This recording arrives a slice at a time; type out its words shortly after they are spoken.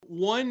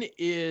one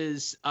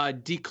is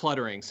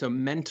decluttering, so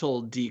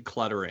mental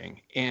decluttering.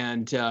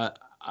 And a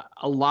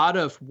lot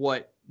of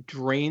what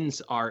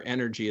drains our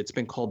energy, it's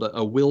been called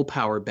a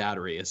willpower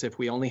battery, as if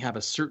we only have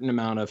a certain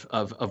amount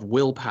of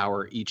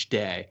willpower each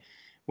day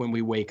when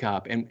we wake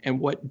up. And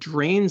what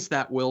drains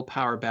that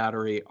willpower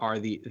battery are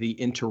the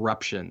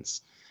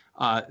interruptions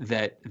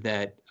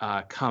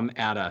that come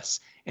at us.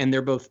 And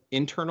they're both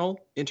internal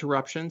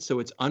interruptions, so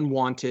it's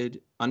unwanted,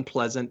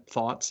 unpleasant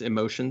thoughts,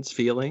 emotions,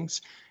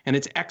 feelings, and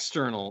it's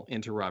external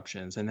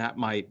interruptions, and that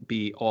might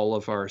be all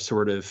of our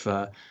sort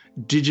of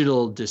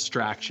digital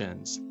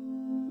distractions.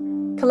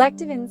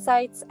 Collective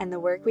Insights and the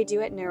work we do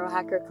at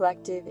Neurohacker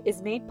Collective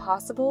is made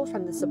possible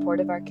from the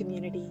support of our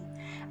community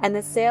and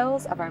the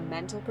sales of our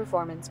mental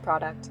performance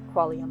product,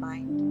 Qualia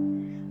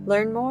Mind.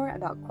 Learn more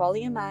about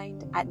Qualia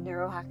Mind at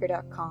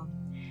neurohacker.com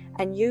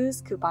and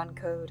use coupon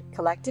code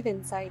Collective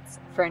Insights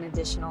for an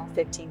additional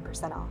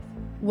 15% off.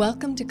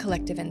 Welcome to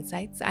Collective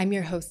Insights. I'm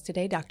your host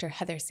today, Dr.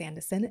 Heather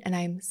Sandison, and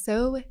I'm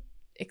so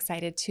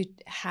excited to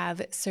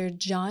have Sir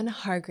John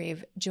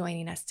Hargrave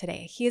joining us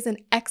today. He is an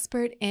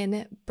expert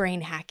in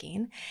brain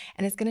hacking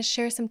and is going to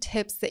share some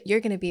tips that you're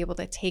going to be able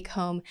to take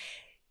home,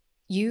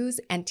 use,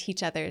 and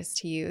teach others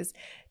to use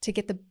to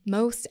get the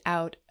most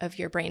out of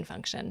your brain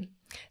function.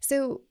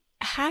 So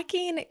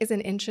hacking is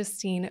an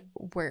interesting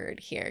word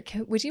here.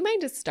 Would you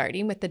mind just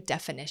starting with the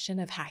definition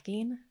of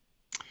hacking?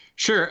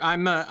 Sure.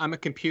 I'm a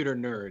computer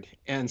nerd.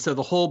 And so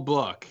the whole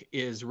book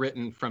is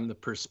written from the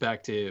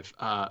perspective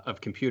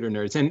of computer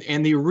nerds.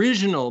 And the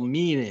original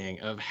meaning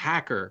of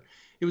hacker,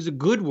 it was a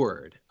good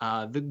word.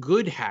 The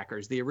good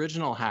hackers, the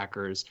original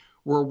hackers,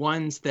 were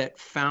ones that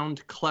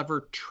found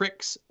clever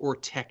tricks or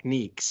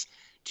techniques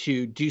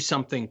to do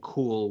something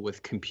cool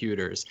with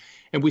computers.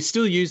 And we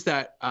still use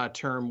that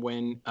term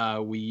when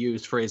we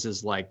use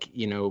phrases like,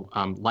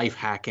 life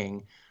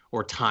hacking,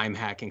 or time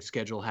hacking,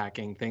 schedule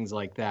hacking, things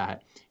like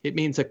that. It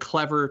means a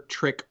clever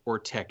trick or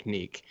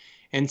technique.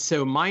 And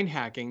so mind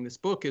hacking, this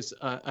book, is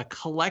a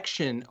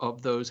collection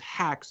of those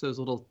hacks, those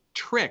little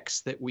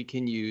tricks that we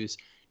can use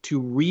to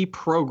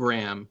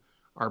reprogram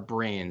our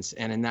brains.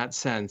 And in that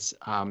sense,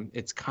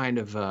 it's kind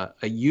of a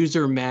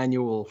user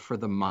manual for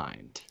the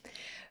mind.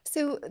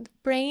 So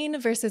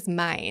brain versus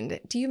mind,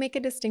 do you make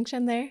a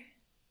distinction there?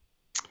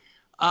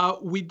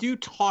 We do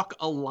talk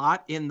a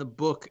lot in the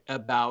book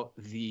about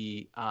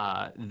the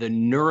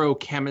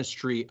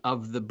neurochemistry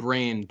of the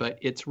brain, but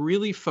it's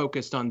really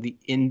focused on the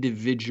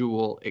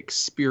individual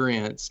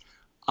experience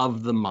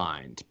of the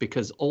mind,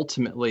 because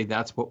ultimately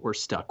that's what we're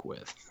stuck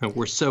with.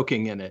 We're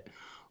soaking in it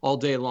all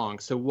day long.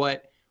 So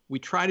what we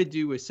try to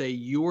do is say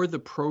you're the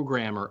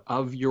programmer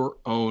of your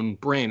own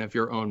brain, of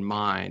your own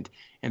mind,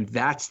 and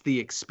that's the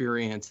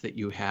experience that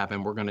you have,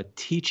 and we're going to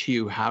teach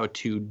you how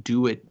to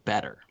do it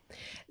better.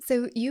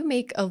 So you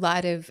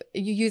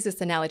use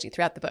this analogy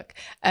throughout the book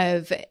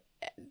of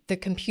the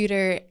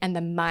computer and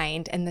the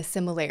mind and the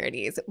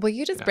similarities. Will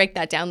you just break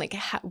that down? Like,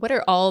 what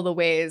are all the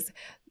ways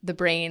the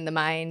brain, the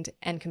mind,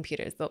 and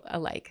computers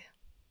alike?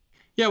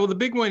 Yeah, well, the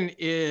big one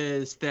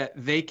is that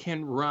they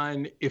can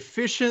run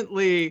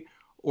efficiently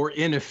or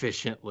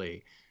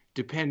inefficiently,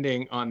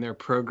 depending on their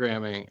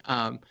programming.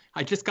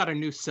 I just got a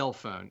new cell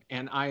phone,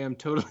 and I am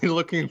totally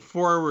looking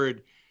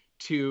forward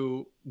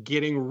to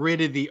getting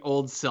rid of the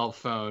old cell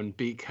phone,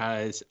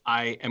 because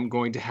I am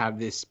going to have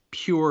this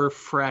pure,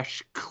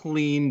 fresh,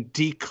 clean,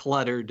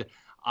 decluttered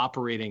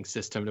operating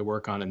system to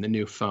work on in the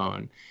new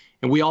phone.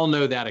 And we all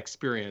know that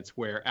experience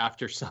where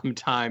after some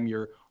time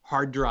your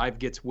hard drive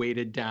gets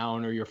weighted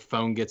down or your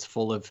phone gets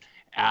full of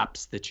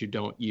apps that you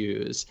don't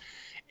use.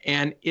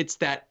 And it's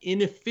that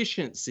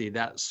inefficiency,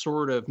 that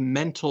sort of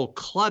mental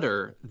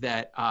clutter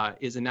that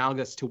is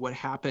analogous to what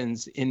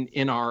happens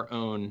in our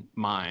own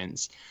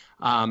minds.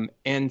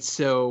 And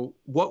so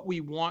what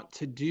we want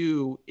to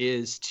do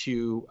is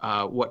to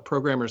what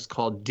programmers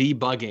call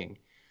debugging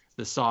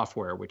the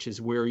software, which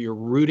is where you're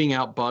rooting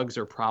out bugs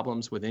or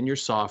problems within your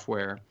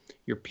software,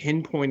 you're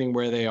pinpointing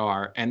where they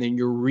are, and then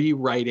you're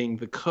rewriting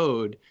the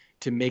code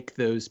to make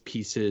those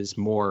pieces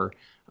more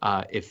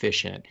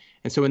efficient.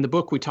 And so in the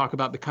book, we talk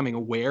about becoming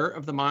aware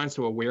of the mind.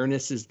 So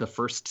awareness is the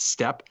first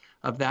step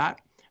of that.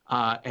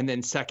 And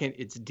then second,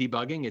 it's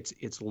debugging.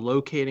 It's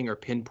locating or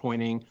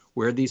pinpointing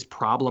where these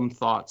problem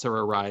thoughts are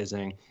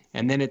arising.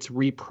 And then it's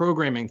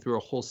reprogramming through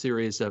a whole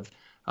series of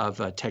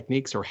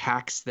techniques or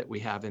hacks that we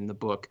have in the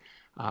book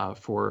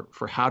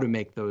for how to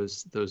make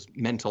those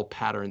mental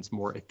patterns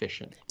more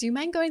efficient. Do you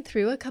mind going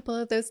through a couple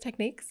of those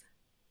techniques?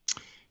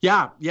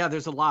 Yeah,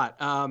 there's a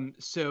lot.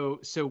 So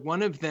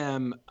one of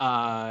them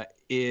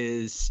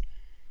is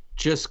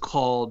just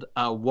called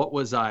 "What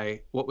was I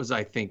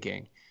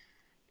thinking?"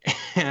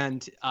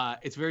 And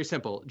it's very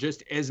simple.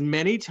 Just as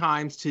many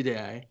times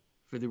today,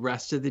 for the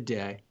rest of the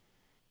day,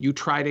 you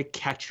try to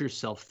catch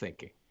yourself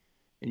thinking,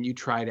 and you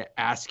try to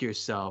ask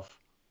yourself,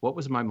 "What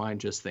was my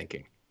mind just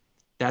thinking?"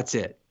 That's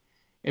it.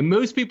 And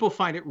most people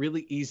find it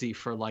really easy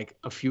for like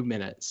a few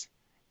minutes.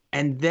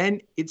 And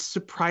then it's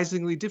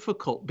surprisingly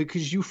difficult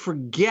because you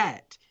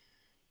forget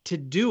to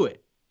do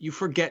it. You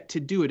forget to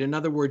do it. In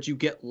other words, you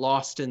get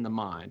lost in the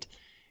mind.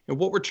 And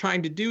what we're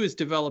trying to do is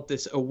develop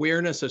this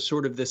awareness of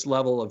sort of this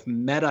level of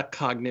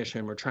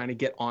metacognition. We're trying to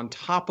get on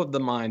top of the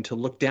mind, to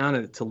look down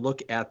at it, to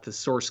look at the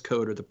source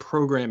code or the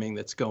programming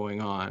that's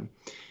going on.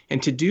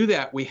 And to do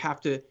that, we have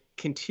to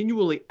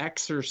continually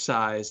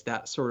exercise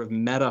that sort of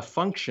meta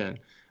function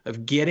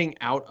of getting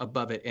out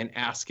above it and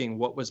asking,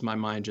 what was my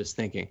mind just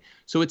thinking?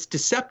 So it's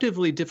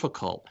deceptively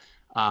difficult,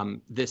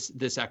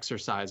 this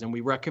exercise. And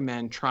we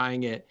recommend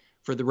trying it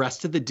for the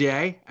rest of the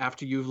day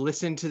after you've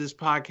listened to this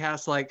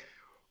podcast. Like,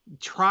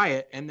 try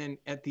it, and then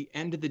at the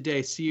end of the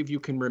day, see if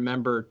you can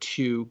remember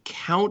to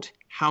count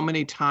how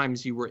many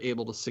times you were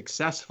able to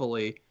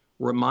successfully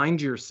remind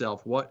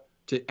yourself what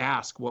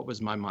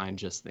was my mind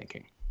just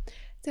thinking.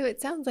 So it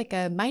sounds like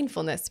a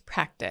mindfulness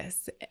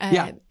practice.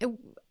 Yeah.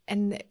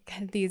 And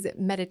kind of these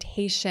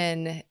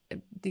meditation,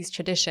 these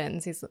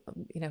traditions,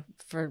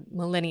 for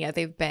millennia,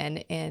 they've been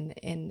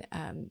in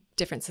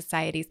different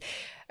societies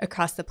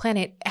across the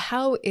planet.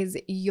 How is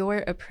your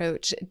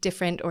approach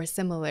different or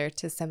similar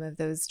to some of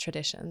those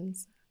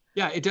traditions?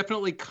 Yeah, it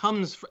definitely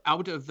comes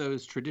out of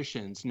those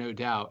traditions, no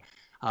doubt.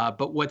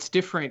 But what's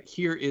different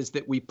here is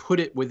that we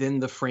put it within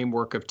the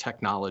framework of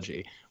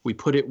technology. We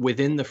put it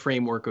within the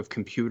framework of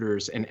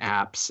computers and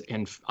apps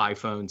and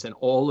iPhones and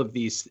all of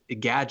these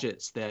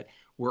gadgets that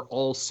we're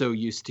all so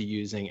used to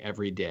using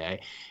every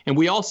day. And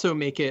we also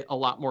make it a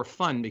lot more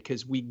fun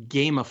because we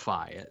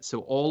gamify it. So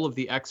all of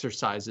the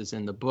exercises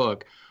in the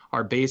book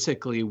are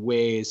basically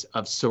ways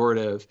of sort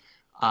of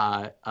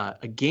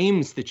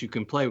games that you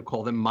can play. We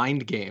call them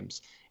mind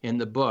games in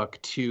the book,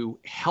 to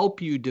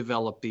help you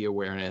develop the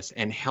awareness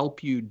and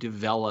help you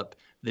develop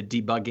the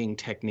debugging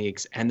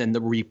techniques and then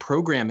the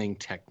reprogramming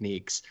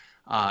techniques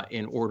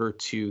in order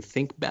to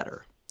think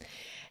better.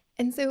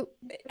 And so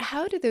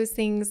how do those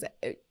things,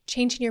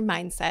 changing your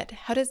mindset,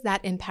 how does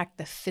that impact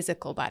the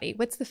physical body?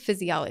 What's the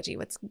physiology?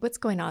 What's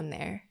going on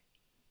there?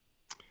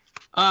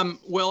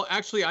 Well,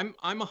 actually, I'm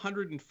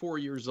 104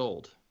 years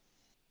old,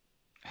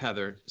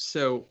 Heather.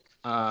 So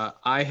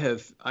I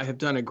have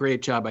done a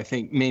great job, I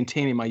think,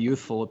 maintaining my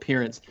youthful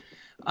appearance.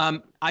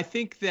 I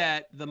think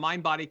that the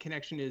mind-body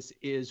connection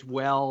is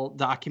well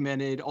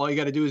documented. All you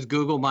got to do is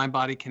Google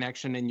mind-body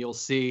connection, and you'll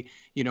see,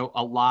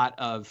 a lot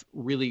of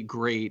really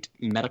great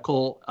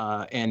medical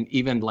and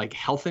even like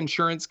health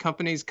insurance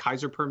companies.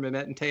 Kaiser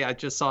Permanente, I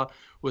just saw,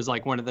 was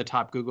like one of the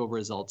top Google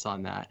results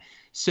on that.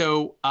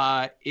 So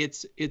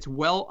it's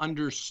well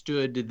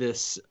understood,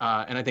 this,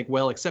 and I think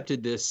well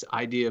accepted, this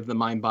idea of the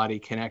mind-body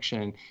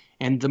connection.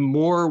 And the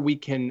more we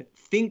can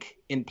think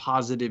in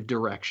positive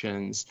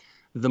directions,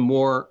 the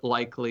more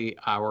likely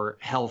our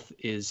health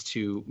is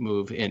to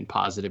move in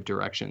positive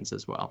directions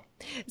as well.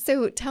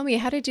 So tell me,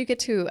 how did you get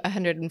to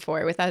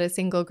 104 without a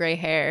single gray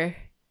hair?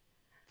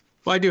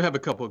 Well, I do have a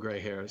couple of gray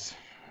hairs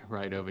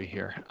right over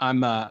here.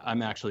 I'm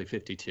actually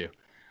 52.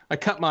 I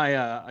cut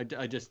my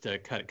I just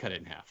cut it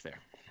in half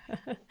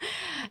there.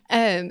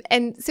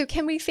 And so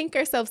can we think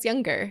ourselves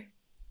younger?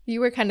 You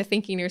were kind of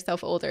thinking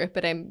yourself older,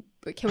 but can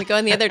we go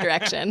in the other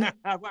direction?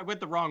 I went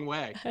the wrong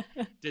way,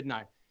 didn't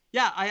I?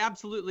 Yeah, I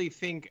absolutely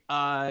think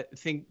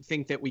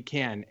that we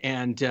can,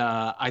 and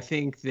I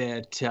think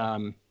that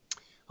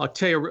I'll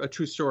tell you a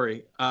true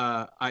story.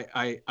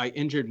 I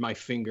injured my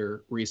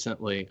finger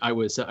recently. I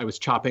was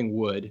chopping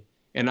wood,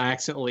 and I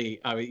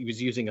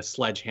was using a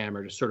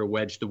sledgehammer to sort of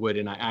wedge the wood,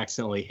 and I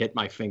accidentally hit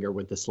my finger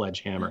with the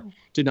sledgehammer. Oh.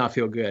 Did not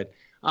feel good.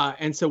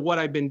 And so what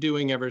I've been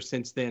doing ever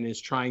since then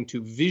is trying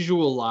to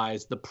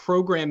visualize the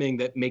programming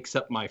that makes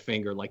up my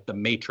finger, like the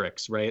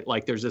Matrix, right?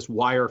 Like there's this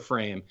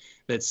wireframe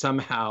that's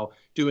somehow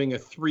doing a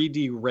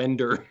 3D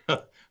render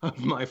of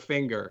my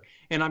finger.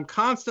 And I'm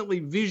constantly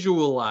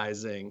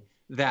visualizing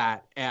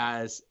that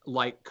as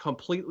like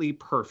completely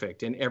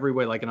perfect in every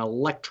way, like an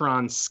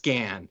electron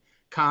scan,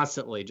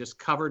 constantly just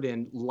covered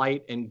in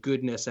light and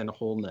goodness and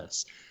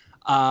wholeness.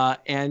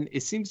 And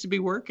it seems to be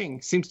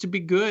working, seems to be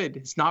good.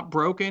 It's not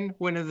broken.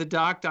 When the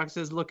doc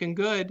says looking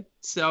good.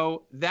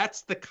 So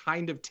that's the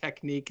kind of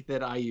technique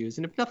that I use.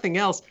 And if nothing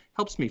else,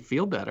 helps me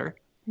feel better.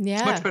 Yeah.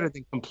 It's much better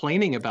than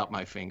complaining about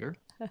my finger.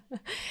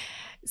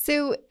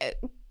 So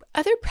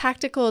other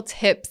practical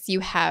tips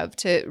you have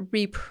to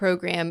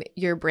reprogram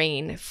your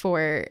brain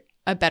for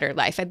a better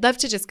life. I'd love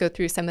to just go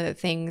through some of the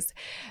things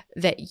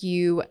that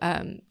you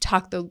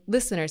talk the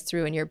listeners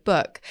through in your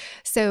book.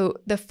 So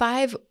the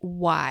 5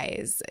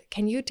 whys,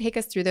 can you take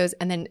us through those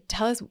and then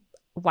tell us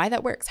why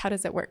that works? How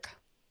does it work?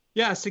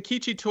 Yeah,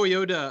 Sakichi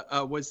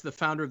Toyoda was the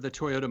founder of the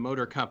Toyota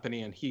Motor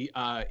Company, and he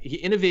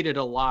innovated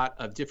a lot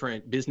of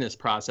different business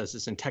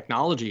processes and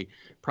technology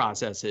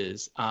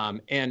processes.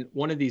 And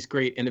one of these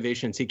great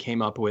innovations he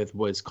came up with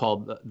was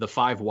called the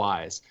 5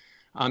 whys.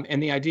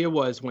 And the idea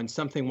was, when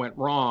something went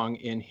wrong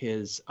in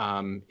his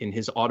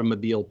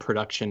automobile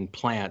production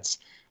plants,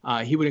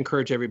 he would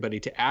encourage everybody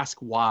to ask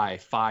why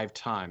 5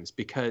 times,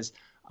 because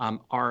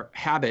our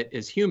habit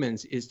as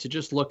humans is to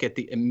just look at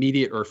the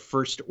immediate or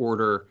first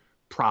order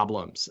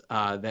problems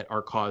that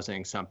are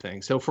causing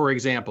something. So, for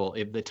example,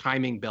 if the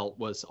timing belt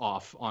was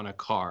off on a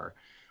car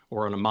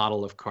or on a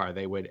model of car,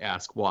 they would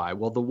ask why.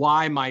 Well, the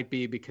why might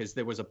be because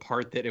there was a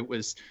part that it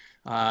was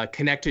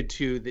connected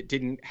to that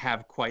didn't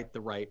have quite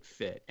the right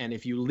fit. And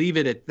if you leave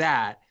it at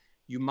that,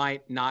 you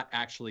might not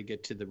actually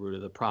get to the root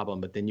of the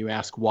problem. But then you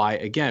ask why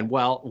again.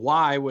 Well,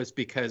 why was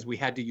because we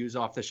had to use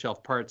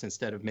off-the-shelf parts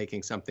instead of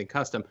making something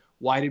custom.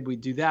 Why did we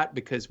do that?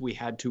 Because we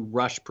had to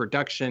rush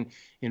production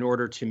in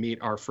order to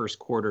meet our first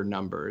quarter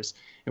numbers.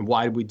 And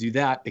why did we do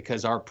that?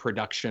 Because our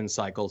production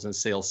cycles and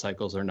sales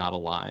cycles are not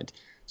aligned.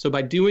 So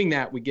by doing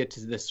that, we get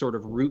to this sort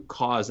of root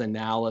cause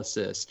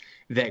analysis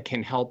that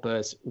can help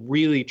us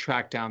really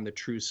track down the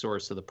true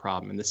source of the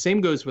problem. And the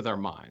same goes with our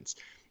minds.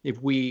 If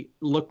we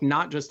look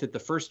not just at the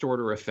first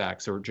order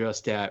effects or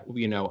just at,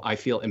 I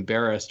feel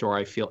embarrassed or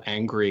I feel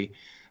angry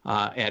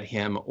at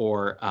him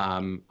or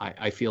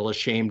I feel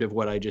ashamed of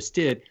what I just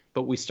did,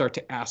 but we start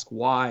to ask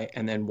why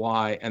and then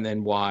why and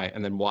then why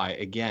and then why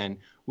again,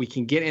 we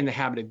can get in the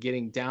habit of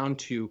getting down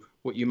to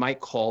what you might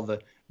call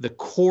the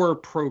core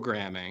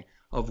programming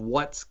of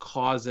what's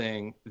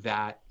causing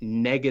that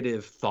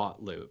negative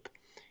thought loop.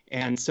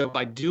 And so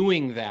by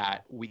doing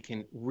that, we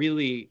can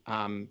really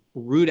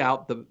root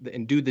out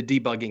and do the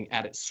debugging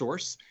at its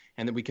source,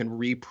 and then we can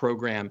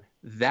reprogram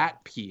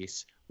that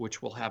piece,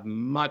 which will have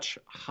much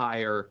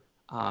higher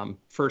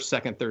first,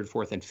 second, third,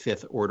 fourth, and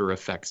fifth order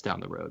effects down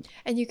the road.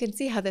 And you can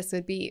see how this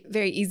would be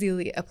very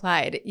easily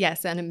applied,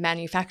 yes, on a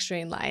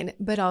manufacturing line,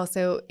 but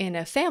also in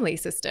a family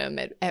system,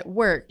 at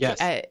work, yes,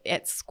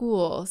 at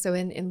school. So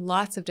in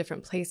lots of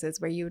different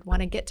places where you would want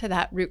to get to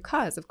that root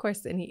cause. Of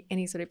course,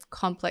 any sort of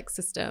complex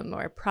system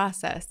or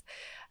process,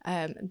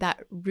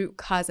 that root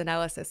cause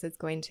analysis is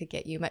going to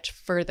get you much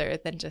further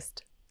than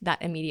just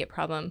that immediate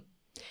problem.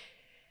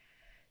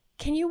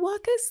 Can you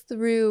walk us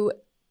through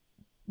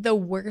the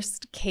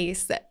worst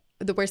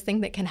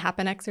thing that can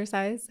happen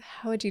exercise?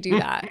 How would you do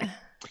that?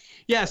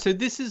 Yeah, so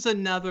this is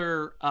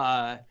another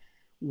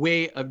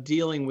way of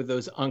dealing with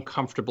those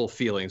uncomfortable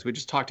feelings. We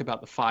just talked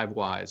about the 5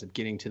 whys of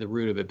getting to the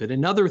root of it. But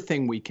another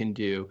thing we can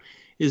do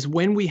is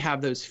when we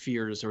have those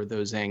fears or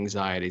those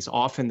anxieties,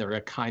 often they're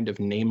a kind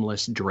of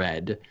nameless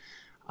dread.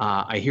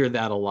 I hear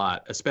that a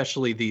lot,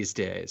 especially these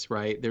days,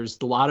 right? There's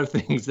a lot of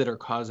things that are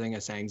causing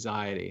us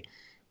anxiety.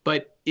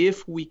 But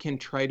if we can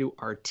try to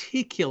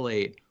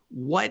articulate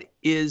what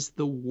is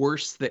the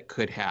worst that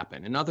could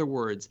happen? In other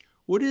words,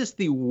 what is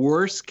the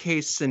worst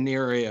case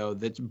scenario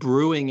that's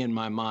brewing in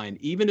my mind,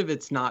 even if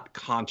it's not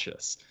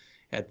conscious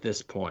at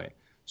this point?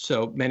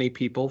 So many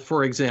people,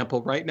 for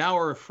example, right now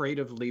are afraid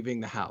of leaving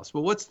the house.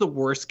 Well, what's the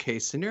worst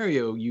case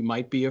scenario? You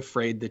might be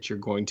afraid that you're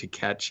going to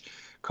catch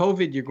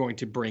COVID, you're going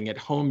to bring it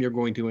home, you're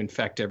going to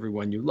infect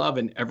everyone you love,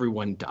 and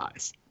everyone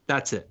dies.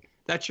 That's it.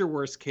 That's your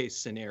worst case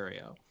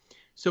scenario.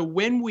 So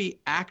when we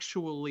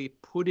actually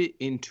put it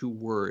into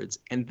words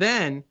and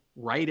then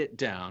write it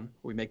down,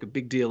 we make a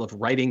big deal of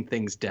writing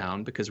things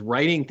down because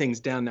writing things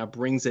down now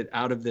brings it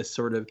out of this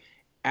sort of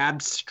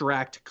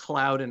abstract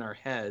cloud in our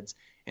heads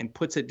and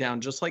puts it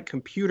down just like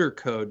computer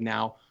code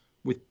now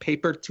with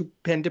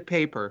pen to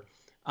paper.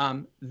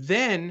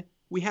 Then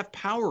we have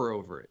power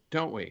over it,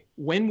 don't we?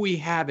 When we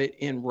have it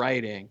in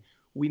writing,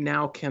 we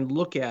now can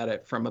look at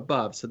it from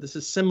above. So this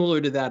is similar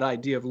to that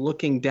idea of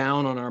looking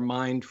down on our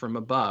mind from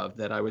above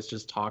that I was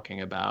just talking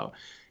about.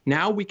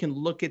 Now we can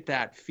look at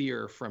that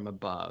fear from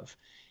above.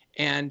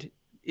 And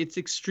it's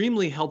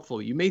extremely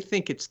helpful. You may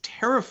think it's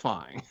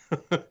terrifying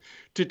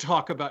to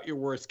talk about your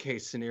worst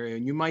case scenario,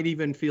 and you might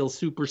even feel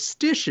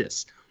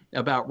superstitious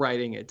about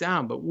writing it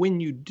down. But when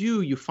you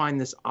do, you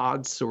find this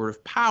odd sort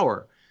of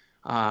power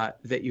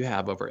that you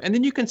have over it. And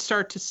then you can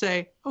start to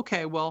say,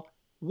 okay, well,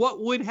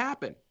 what would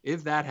happen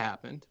if that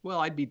happened?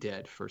 Well, I'd be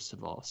dead, first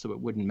of all, so it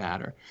wouldn't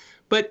matter.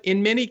 But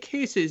in many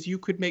cases, you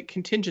could make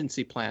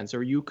contingency plans,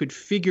 or you could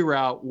figure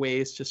out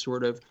ways to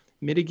sort of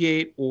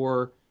mitigate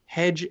or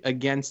hedge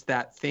against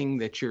that thing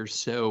that you're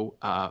so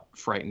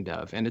frightened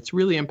of. And it's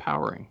really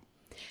empowering.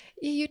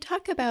 You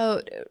talk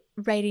about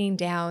writing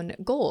down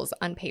goals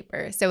on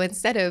paper. So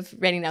instead of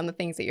writing down the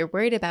things that you're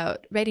worried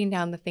about, writing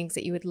down the things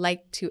that you would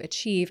like to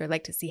achieve or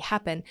like to see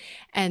happen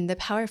and the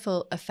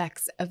powerful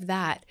effects of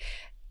that.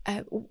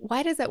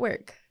 Why does that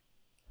work?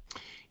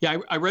 Yeah,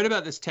 I read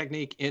about this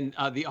technique in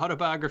the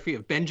autobiography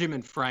of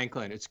Benjamin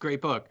Franklin. It's a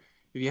great book.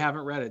 If you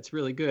haven't read it, it's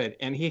really good.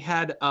 And he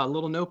had a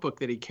little notebook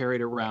that he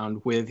carried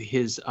around with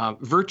his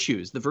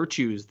virtues, the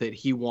virtues that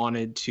he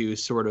wanted to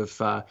sort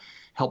of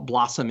help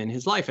blossom in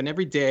his life. And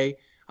every day,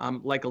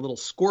 like a little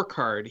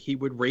scorecard, he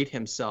would rate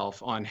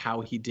himself on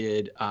how he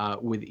did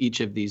with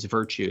each of these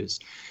virtues.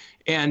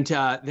 And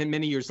then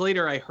many years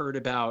later, I heard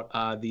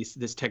about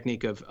this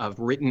technique of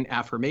written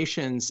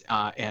affirmations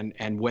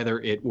and whether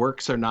it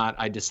works or not,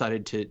 I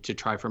decided to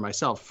try for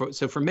myself.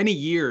 So for many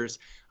years,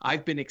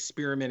 I've been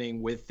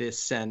experimenting with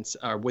this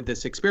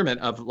experiment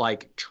of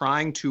like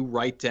trying to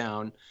write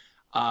down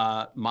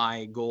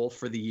my goal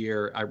for the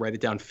year. I write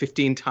it down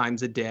 15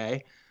 times a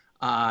day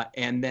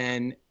and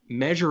then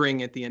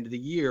measuring at the end of the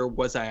year,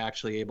 was I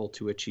actually able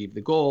to achieve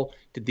the goal?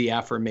 Did the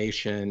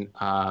affirmation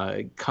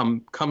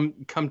come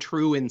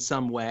true in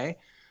some way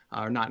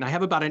or not? And I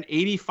have about an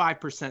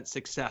 85%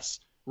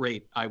 success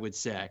rate, I would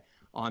say,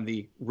 on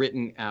the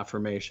written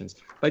affirmations.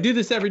 I do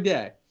this every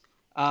day.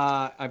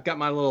 I've got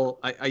my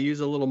I use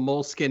a little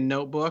Moleskine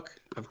notebook.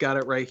 I've got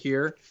it right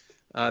here.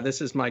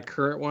 This is my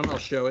current one. I'll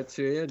show it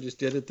to you. I just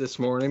did it this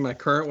morning. My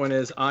current one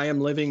is I am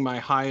living my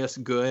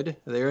highest good.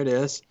 There it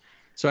is.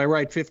 So I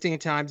write 15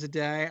 times a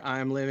day. I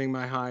am living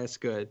my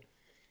highest good.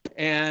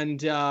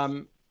 And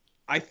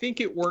I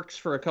think it works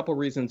for a couple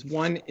reasons.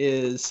 One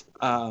is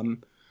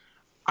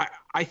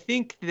I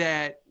think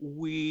that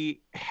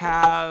we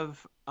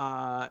have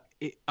a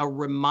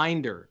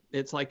reminder.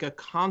 It's like a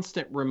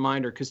constant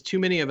reminder, because too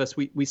many of us,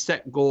 we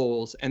set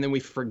goals and then we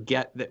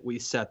forget that we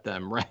set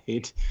them,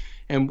 right?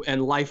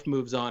 And life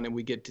moves on and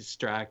we get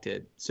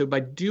distracted. So by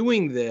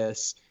doing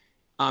this,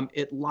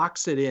 it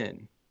locks it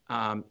in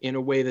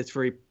a way that's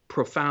very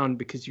profound,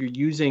 because you're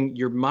using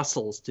your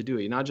muscles to do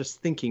it. You're not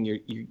just thinking,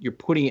 you're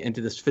putting it into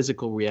this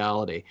physical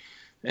reality.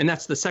 And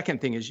that's the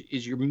second thing,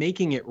 is you're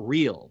making it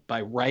real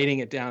by writing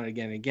it down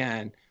again and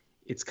again.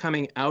 It's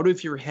coming out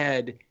of your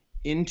head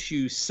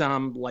into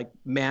some like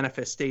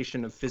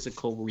manifestation of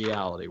physical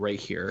reality right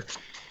here.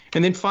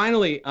 And then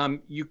finally,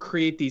 you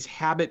create these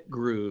habit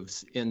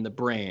grooves in the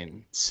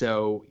brain.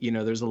 So,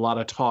 there's a lot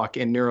of talk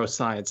in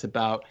neuroscience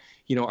about,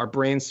 our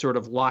brains sort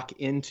of lock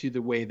into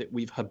the way that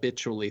we've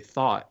habitually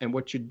thought. And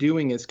what you're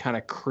doing is kind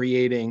of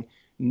creating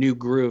new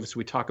grooves.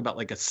 We talk about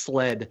like a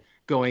sled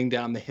going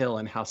down the hill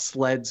and how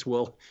sleds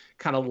will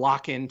kind of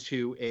lock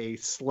into a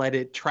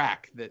sledded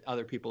track that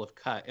other people have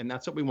cut. And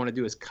that's what we want to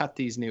do, is cut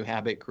these new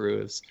habit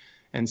grooves.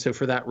 And so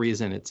for that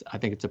reason, I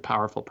think it's a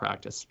powerful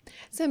practice.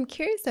 So I'm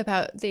curious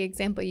about the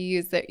example you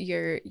use, that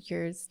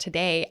yours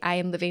today, I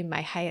am living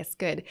my highest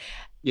good.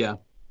 Yeah.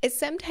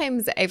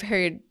 Sometimes I've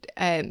heard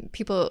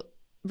people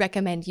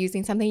recommend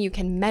using something you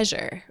can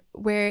measure,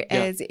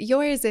 whereas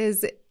yours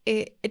is,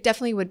 it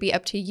definitely would be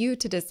up to you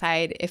to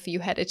decide if you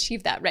had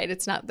achieved that, right?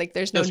 It's not like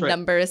there's no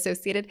number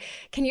associated.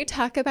 Can you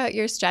talk about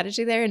your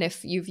strategy there, and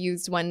if you've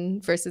used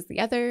one versus the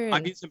other?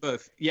 I've used them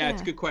both. Yeah,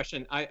 it's a good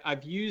question.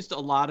 I've used a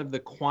lot of the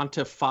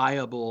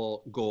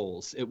quantifiable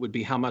goals. It would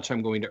be how much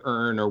I'm going to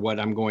earn or what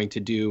I'm going to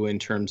do in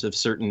terms of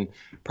certain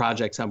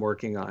projects I'm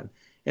working on.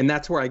 And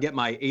that's where I get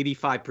my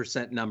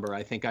 85% number.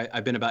 I think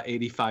I've been about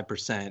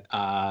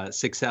 85%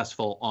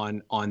 successful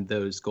on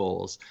those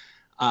goals.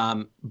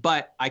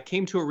 But I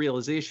came to a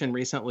realization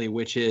recently,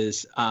 which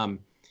is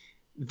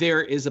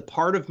there is a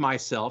part of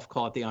myself,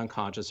 call it the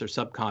unconscious or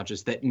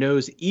subconscious, that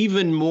knows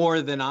even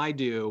more than I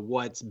do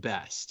what's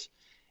best.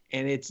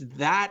 And it's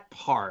that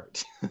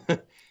part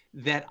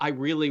that I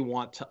really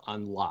want to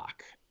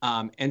unlock.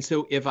 And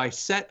so if I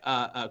set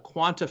a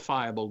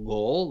quantifiable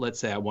goal, let's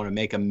say I want to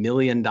make $1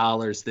 million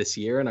this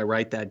year, and I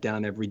write that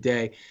down every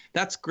day,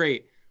 that's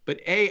great. But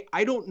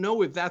I don't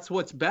know if that's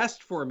what's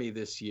best for me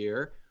this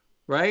year,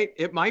 right?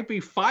 It might be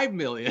 5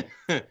 million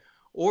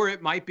or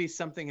it might be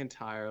something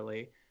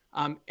entirely.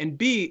 And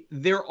B,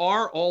 there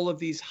are all of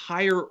these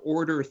higher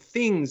order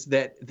things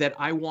that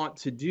I want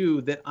to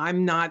do that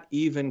I'm not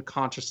even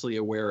consciously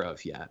aware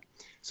of yet.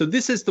 So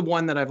this is the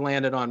one that I've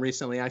landed on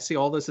recently. I see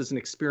all this as an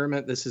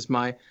experiment. This is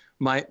my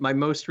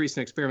most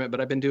recent experiment, but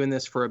I've been doing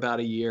this for about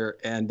a year,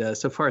 and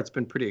so far it's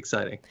been pretty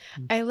exciting.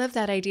 I love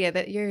that idea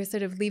that you're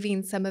sort of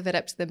leaving some of it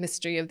up to the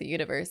mystery of the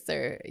universe,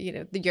 or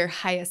your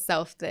highest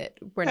self that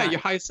we're not. Yeah, your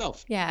highest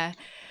self. Yeah.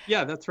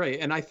 Yeah, that's right.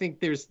 And I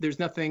think there's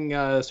nothing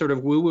sort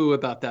of woo-woo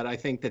about that. I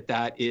think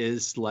that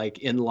is like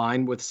in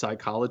line with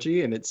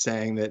psychology, and it's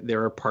saying that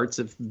there are parts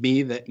of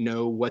me that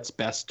know what's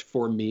best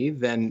for me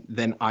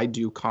than I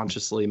do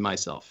consciously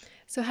myself.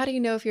 So how do you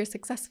know if you're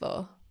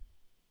successful?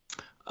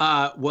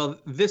 Well,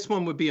 this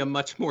one would be a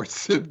much more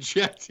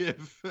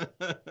subjective,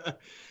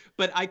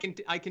 but I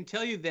can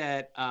tell you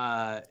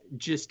that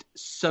just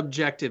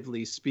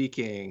subjectively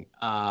speaking,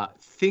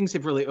 things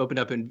have really opened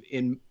up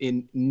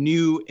in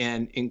new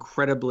and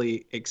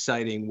incredibly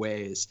exciting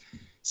ways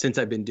since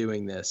I've been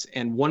doing this.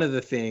 And one of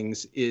the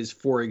things is,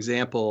 for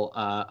example,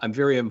 I'm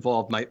very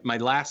involved. My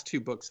last two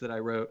books that I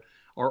wrote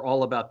are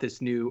all about this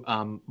new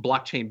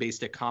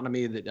blockchain-based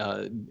economy, that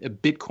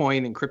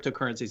Bitcoin and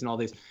cryptocurrencies and all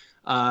these.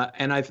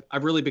 And I've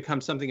really become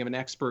something of an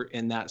expert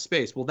in that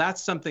space. Well,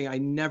 that's something I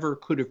never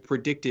could have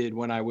predicted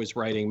when I was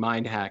writing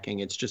Mind Hacking.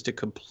 It's just a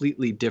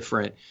completely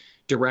different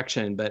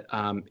direction, but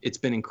it's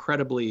been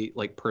incredibly,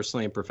 like,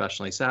 personally and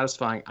professionally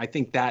satisfying. I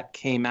think that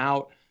came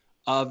out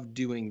of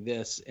doing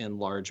this in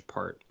large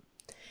part.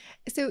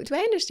 So do I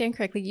understand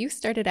correctly? You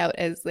started out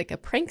as like a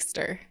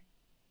prankster.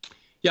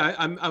 Yeah,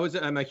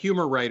 I'm a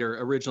humor writer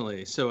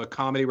originally, so a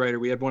comedy writer.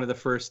 We had one of the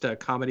first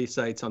comedy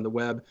sites on the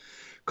web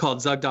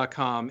called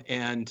Zug.com,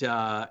 and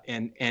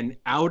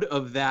out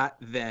of that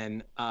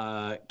then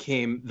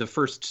came the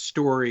first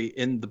story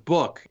in the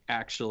book,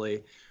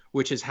 actually,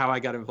 which is how I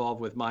got involved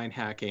with Mind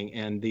Hacking.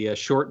 And the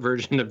short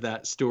version of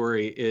that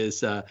story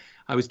is I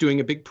was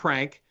doing a big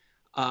prank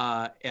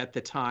at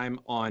the time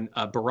on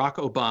Barack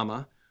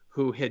Obama,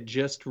 who had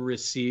just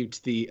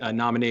received the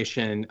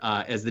nomination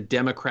as the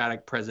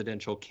Democratic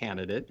presidential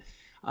candidate.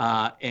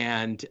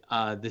 And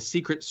the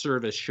Secret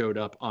Service showed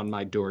up on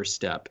my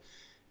doorstep.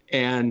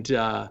 And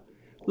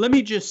let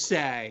me just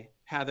say,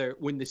 Heather,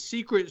 when the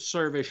Secret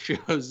Service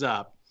shows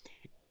up,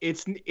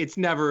 it's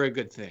never a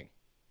good thing.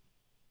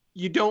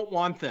 you don't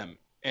want them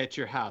at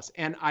your house.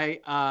 And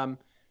I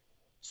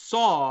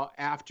saw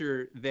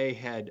after they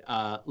had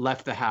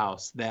left the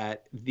house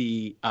that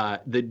the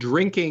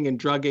drinking and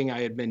drugging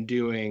I had been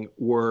doing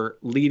were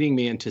leading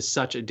me into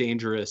such a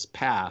dangerous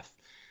path.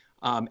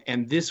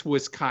 And this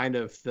was kind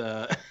of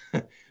the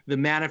the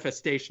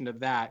manifestation of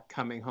that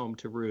coming home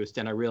to roost.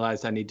 And I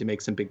realized I need to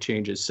make some big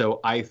changes. So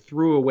I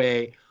threw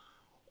away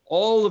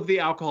all of the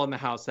alcohol in the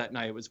house that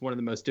night. It was one of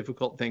the most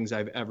difficult things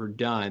I've ever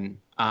done.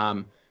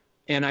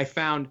 And I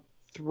found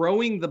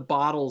throwing the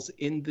bottles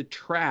in the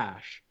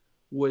trash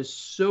was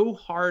so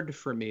hard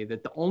for me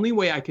that the only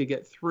way I could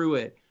get through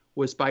it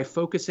was by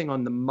focusing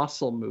on the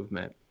muscle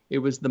movement. It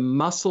was the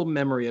muscle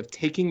memory of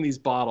taking these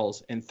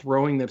bottles and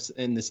throwing them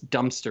in this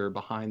dumpster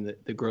behind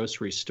the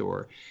grocery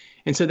store.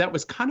 And so that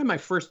was kind of my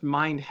first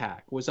mind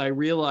hack, was I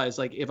realized,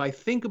 like, if I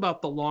think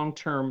about the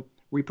long-term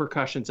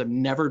repercussions of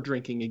never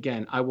drinking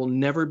again, I will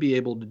never be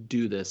able to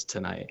do this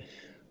tonight.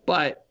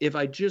 But if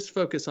I just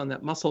focus on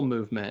that muscle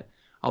movement,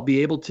 I'll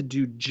be able to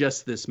do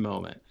just this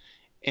moment.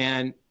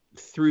 And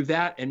through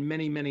that and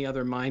many, many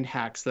other mind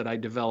hacks that I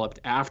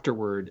developed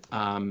afterward,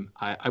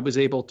 I was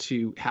able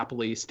to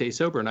happily stay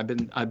sober, and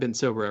I've been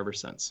sober ever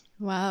since.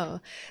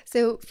 Wow.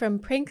 So from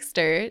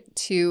prankster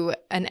to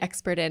an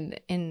expert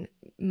in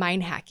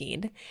mind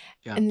hacking,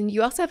 Yeah. and then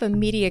you also have a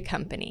media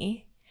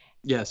company.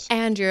 Yes.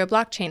 And you're a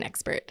blockchain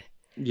expert.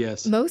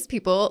 Yes. Most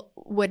people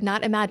would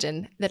not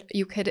imagine that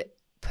you could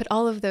put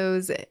all of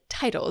those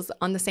titles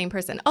on the same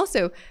person.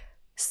 Also,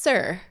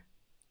 sir.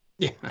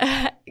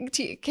 Yeah.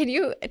 Can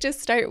you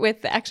just start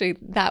with actually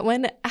that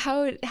one?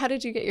 How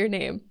did you get your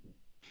name?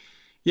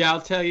 Yeah,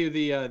 I'll tell you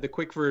the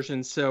quick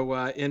version.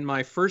 So in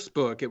my first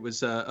book, it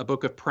was a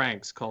book of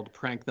pranks called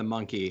Prank the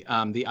Monkey.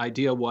 The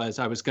idea was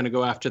I was going to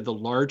go after the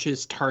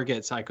largest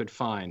targets I could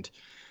find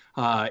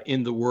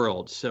in the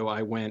world. So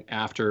I went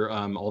after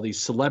all these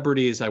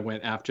celebrities. I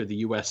went after the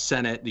U.S.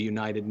 Senate, the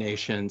United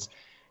Nations,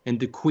 and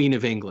the Queen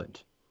of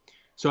England.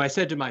 So I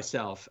said to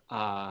myself,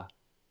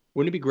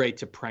 wouldn't it be great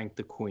to prank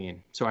the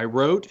Queen? So I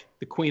wrote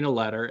the Queen a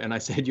letter and I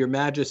said, Your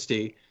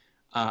Majesty,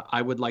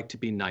 I would like to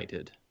be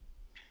knighted.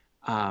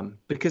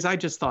 Because I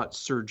just thought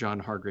Sir John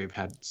Hargrave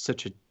had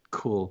such a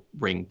cool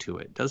ring to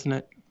it, doesn't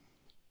it?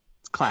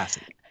 It's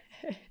classic,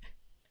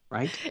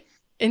 right?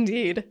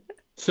 Indeed.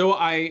 So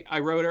I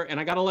wrote her, and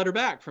I got a letter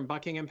back from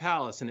Buckingham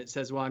Palace, and it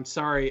says, well, I'm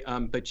sorry,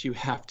 but you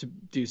have to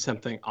do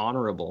something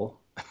honorable.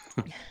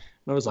 And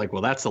I was like,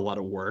 well, that's a lot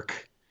of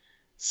work.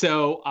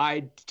 So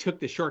I took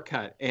the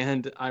shortcut,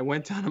 and I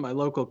went down to my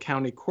local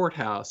county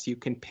courthouse. You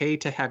can pay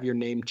to have your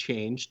name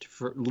changed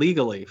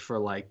legally for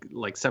like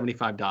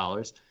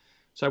 $75.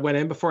 So I went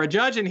in before a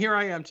judge, and here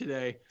I am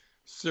today,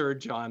 Sir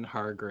John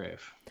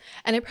Hargrave.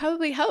 And it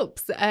probably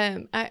helps.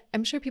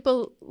 I'm sure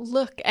people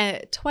look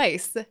at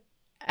twice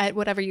at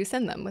whatever you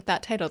send them with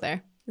that title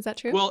there. Is that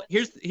true? Well,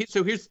 here's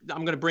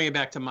I'm going to bring it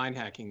back to mind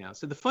hacking now.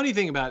 So the funny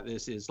thing about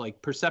this is, like,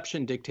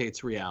 perception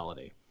dictates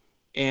reality.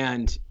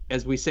 And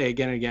as we say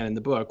again and again in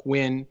the book,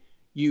 when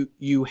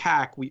you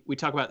hack, we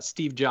talk about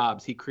Steve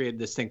Jobs. He created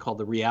this thing called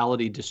the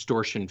reality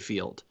distortion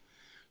field.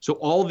 So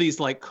all these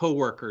like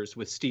coworkers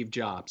with Steve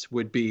Jobs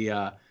would be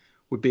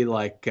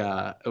like,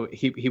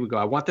 he would go,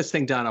 I want this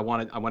thing done. I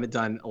want it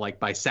done like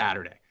by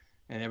Saturday.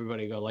 And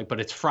everybody would go like, but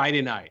it's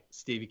Friday night,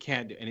 Steve, you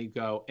can't do it. And he'd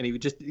go, and he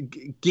would just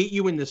get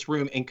you in this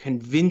room and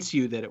convince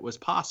you that it was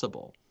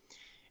possible.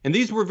 And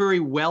these were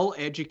very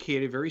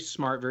well-educated, very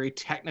smart, very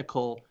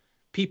technical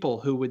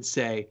people who would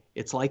say,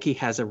 it's like he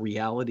has a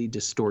reality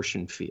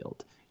distortion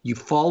field. You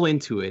fall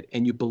into it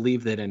and you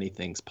believe that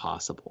anything's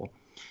possible.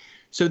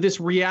 So this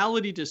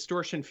reality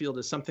distortion field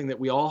is something that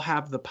we all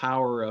have the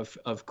power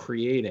of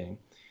creating.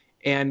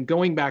 And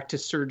going back to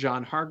Sir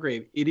John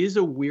Hargrave, it is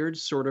a weird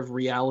sort of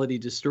reality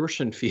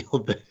distortion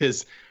field that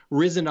has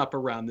risen up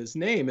around this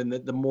name. And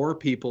that the more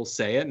people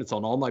say it, and it's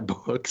on all my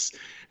books,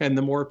 and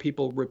the more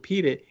people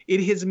repeat it,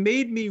 it has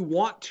made me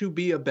want to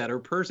be a better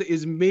person. It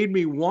has made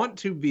me want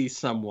to be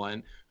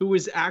someone who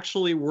is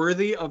actually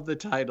worthy of the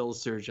title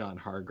Sir John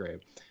Hargrave.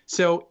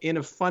 So in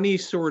a funny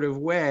sort of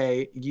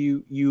way,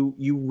 you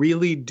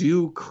really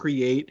do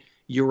create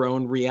your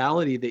own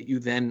reality that you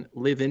then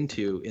live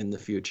into in the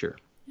future.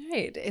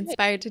 Right.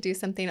 Inspired to do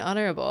something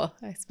honorable,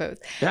 I suppose.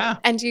 Yeah.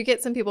 And you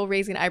get some people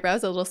raising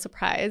eyebrows, a little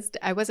surprised.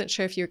 I wasn't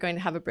sure if you were going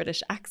to have a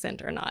British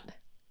accent or not.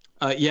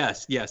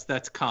 Yes,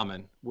 that's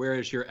common. Where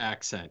is your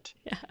accent?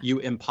 Yeah. You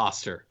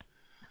imposter.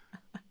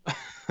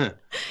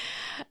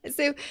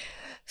 So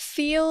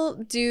feel,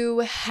 do,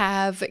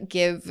 have,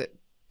 give,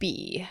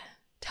 be.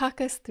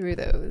 Talk us through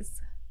those.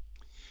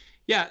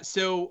 Yeah,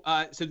 so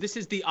this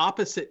is the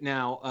opposite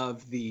now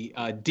of the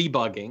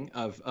debugging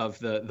of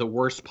the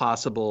worst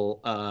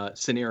possible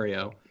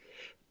scenario.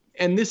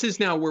 And this is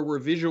now where we're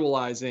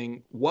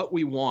visualizing what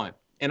we want.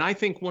 And I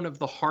think one of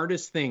the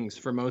hardest things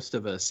for most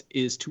of us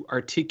is to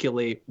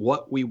articulate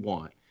what we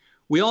want.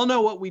 We all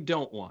know what we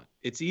don't want.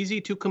 It's easy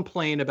to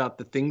complain about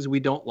the things we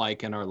don't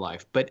like in our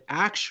life, but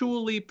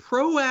actually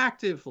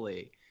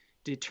proactively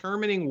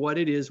determining what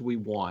it is we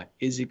want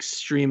is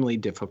extremely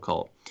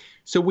difficult.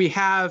 So we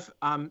have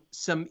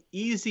some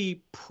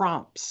easy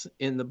prompts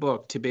in the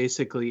book to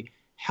basically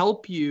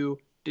help you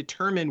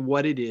determine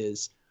what it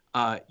is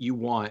you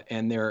want.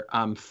 And they're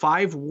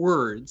 5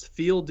 words: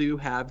 feel, do,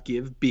 have,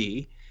 give,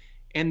 be.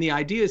 And the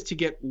idea is to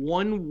get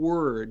one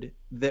word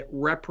that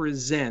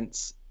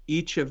represents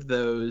each of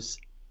those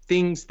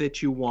things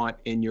that you want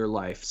in your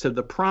life. So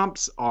the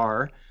prompts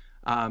are,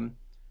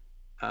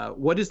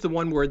 what is the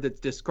one word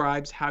that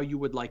describes how you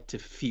would like to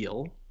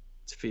feel?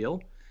 It's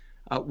feel.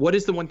 What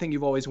is the one thing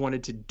you've always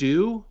wanted to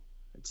do?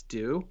 It's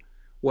do.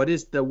 What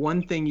is the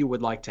one thing you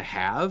would like to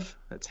have?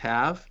 That's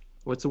have.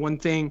 What's the one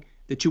thing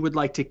that you would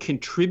like to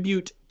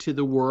contribute to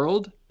the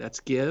world? That's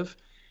give.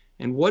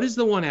 And what is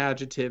the one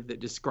adjective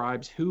that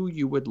describes who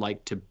you would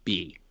like to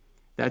be?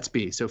 That's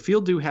be. So feel,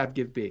 do, have,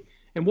 give, be.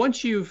 And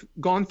once you've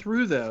gone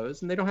through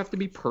those, and they don't have to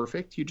be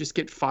perfect, you just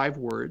get 5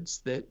 words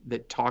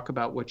that talk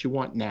about what you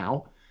want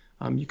now.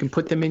 You can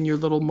put them in your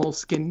little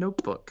Moleskine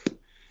notebook.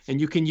 And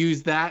you can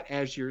use that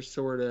as your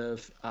sort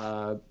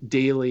of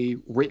daily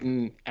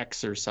written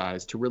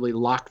exercise to really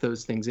lock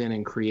those things in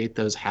and create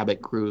those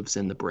habit grooves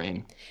in the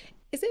brain.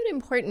 Is it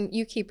important,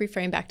 you keep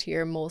referring back to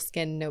your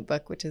Moleskine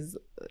notebook, which is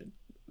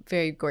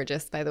very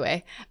gorgeous, by the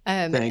way.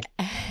 Thank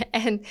you.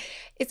 And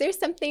is there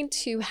something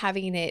to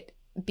having it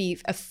be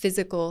a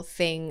physical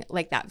thing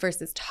like that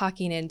versus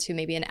talking into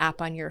maybe an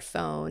app on your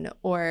phone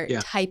or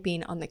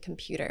typing on the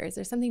computer? Is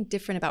there something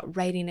different about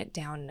writing it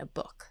down in a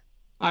book?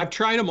 I've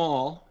tried them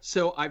all.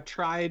 So I've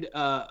tried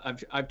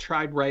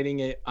writing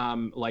it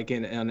like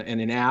in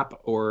an app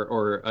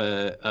or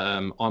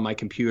on my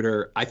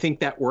computer. I think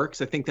that works.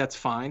 I think that's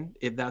fine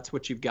if that's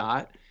what you've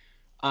got.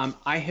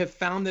 I have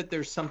found that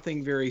there's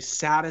something very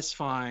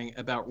satisfying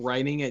about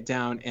writing it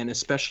down, and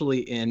especially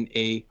in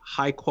a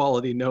high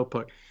quality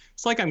notebook.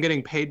 It's like I'm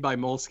getting paid by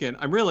Moleskine.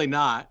 I'm really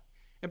not.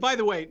 And by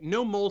the way,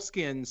 no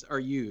moleskins are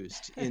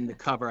used in the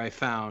cover I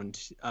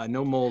found.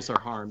 No moles are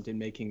harmed in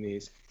making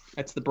these.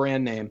 That's the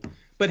brand name.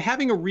 But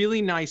having a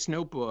really nice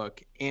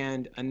notebook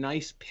and a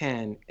nice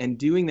pen and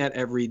doing that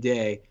every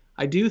day,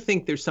 I do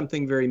think there's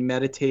something very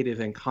meditative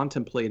and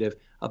contemplative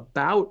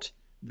about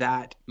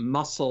that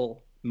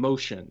muscle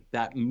motion,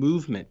 that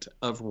movement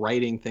of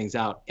writing things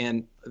out.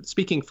 And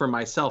speaking for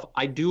myself,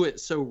 I do it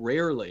so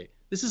rarely.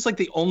 This is like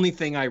the only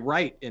thing I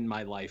write in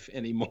my life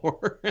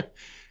anymore,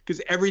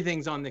 because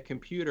everything's on the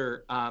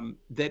computer,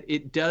 that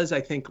it does, I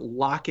think,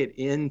 lock it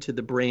into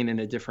the brain in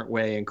a different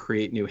way and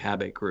create new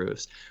habit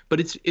grooves. But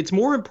it's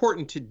more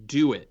important to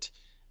do it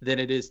than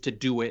it is to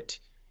do it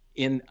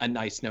in a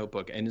nice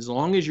notebook. And as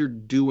long as you're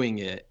doing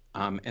it,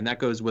 and that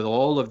goes with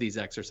all of these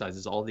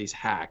exercises, all these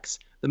hacks,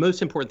 the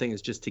most important thing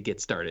is just to get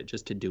started,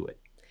 just to do it.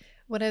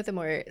 One of the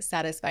more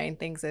satisfying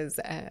things is,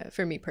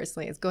 for me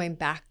personally, is going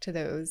back to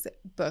those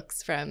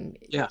books from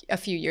a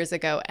few years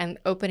ago and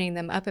opening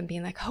them up and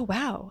being like, oh,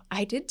 wow,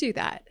 I did do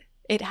that.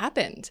 It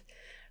happened,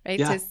 right?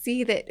 Yeah. To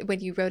see that when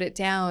you wrote it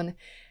down,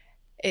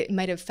 it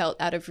might have felt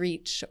out of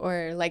reach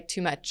or like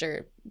too much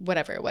or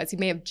whatever it was. You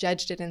may have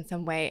judged it in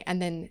some way. And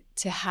then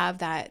to have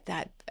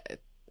that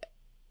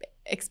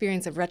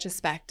experience of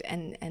retrospect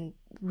and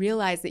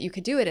realize that you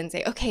could do it and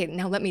say, okay,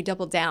 now let me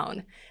double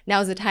down.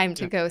 Now's the time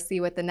to go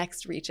see what the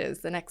next reach is,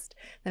 the next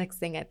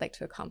thing I'd like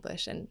to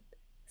accomplish, and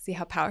see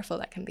how powerful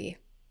that can be.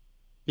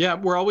 Yeah,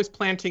 we're always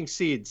planting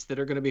seeds that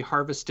are going to be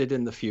harvested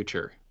in the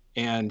future.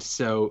 And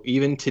so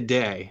even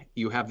today,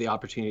 you have the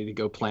opportunity to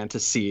go plant a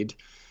seed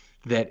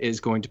that is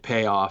going to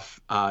pay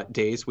off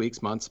days,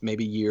 weeks, months,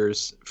 maybe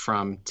years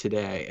from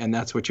today. And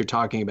that's what you're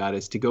talking about,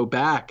 is to go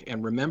back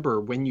and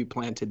remember when you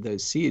planted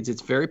those seeds.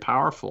 It's very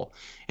powerful.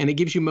 And it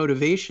gives you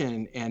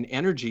motivation and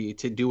energy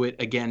to do it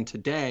again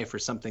today for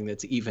something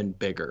that's even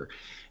bigger.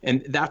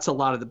 And that's a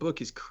lot of the book,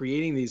 is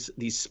creating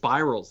these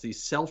spirals,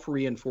 these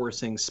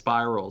self-reinforcing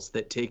spirals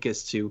that take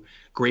us to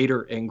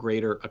greater and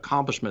greater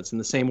accomplishments. In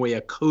the same way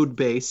a code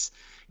base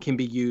can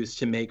be used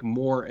to make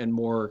more and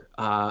more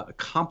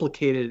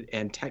complicated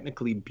and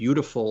technically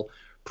beautiful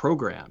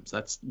programs.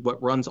 That's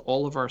what runs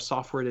all of our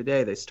software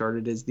today. They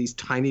started as these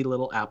tiny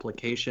little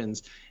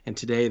applications, and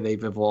today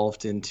they've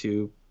evolved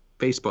into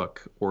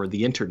Facebook or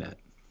the internet.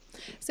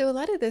 So a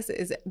lot of this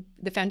is,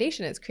 the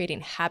foundation is creating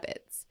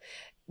habits.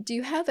 Do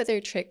you have other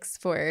tricks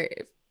for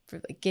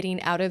like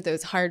getting out of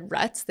those hard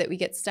ruts that we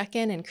get stuck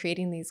in and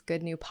creating these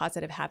good new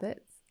positive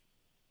habits?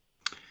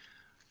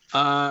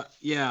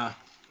 Yeah.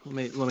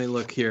 Let me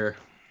look here.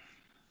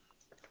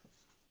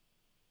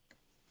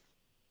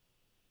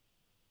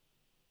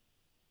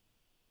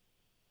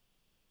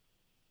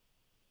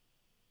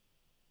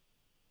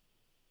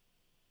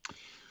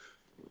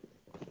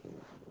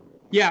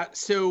 Yeah,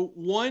 so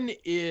one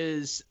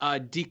is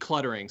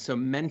decluttering, so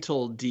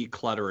mental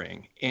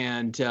decluttering.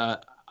 And a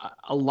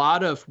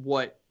lot of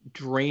what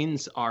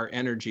drains our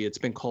energy, it's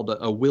been called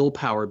a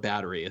willpower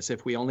battery, as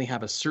if we only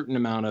have a certain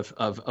amount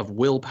of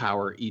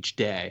willpower each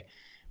day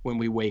when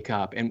we wake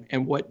up.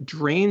 And what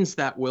drains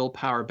that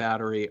willpower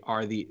battery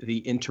are the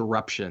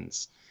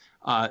interruptions.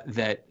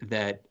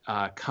 that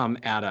come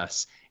at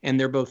us. And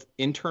they're both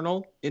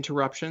internal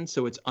interruptions,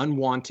 so it's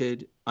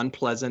unwanted,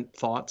 unpleasant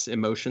thoughts,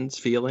 emotions,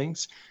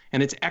 feelings,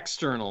 and it's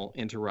external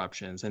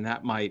interruptions, and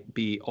that might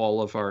be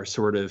all of our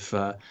sort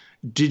of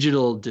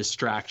digital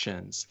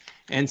distractions.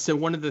 And so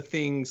one of the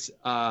things,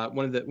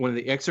 one of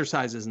the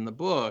exercises in the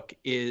book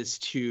is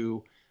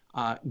to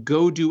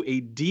go do a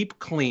deep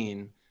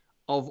clean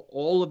of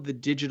all of the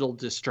digital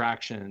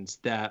distractions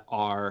that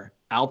are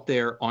out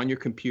there on your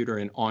computer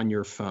and on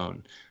your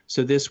phone.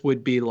 So this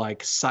would be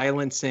like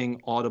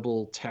silencing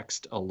audible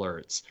text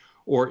alerts,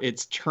 or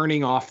it's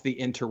turning off the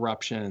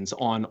interruptions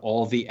on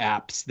all the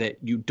apps that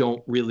you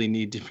don't really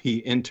need to be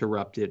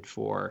interrupted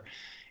for.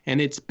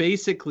 And it's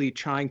basically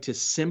trying to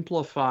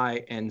simplify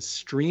and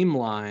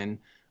streamline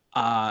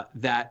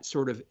that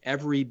sort of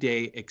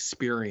everyday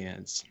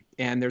experience.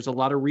 And there's a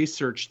lot of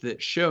research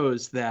that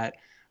shows that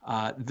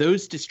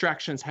those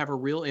distractions have a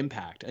real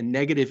impact, a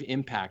negative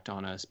impact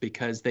on us,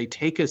 because they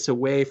take us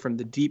away from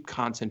the deep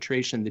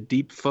concentration, the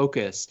deep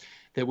focus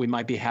that we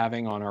might be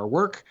having on our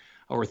work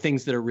or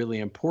things that are really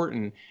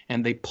important.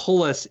 And they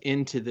pull us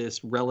into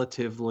this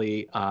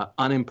relatively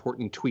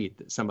unimportant tweet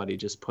that somebody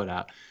just put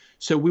out.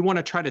 So we want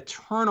to try to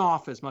turn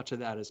off as much of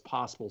that as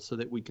possible so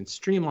that we can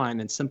streamline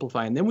and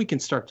simplify, and then we can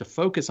start to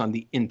focus on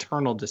the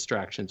internal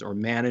distractions or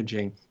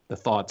managing the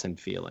thoughts and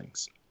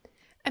feelings.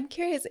 I'm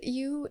curious,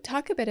 you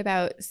talk a bit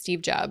about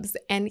Steve Jobs,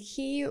 and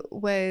he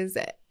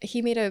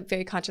made a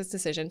very conscious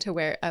decision to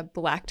wear a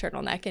black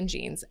turtleneck and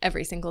jeans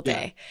every single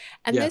day.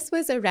 And this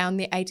was around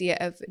the idea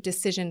of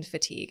decision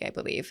fatigue, I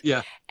believe.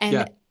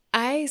 And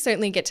I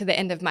certainly get to the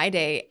end of my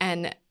day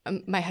and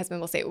my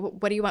husband will say,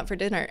 what do you want for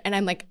dinner? And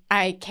I'm like,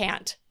 I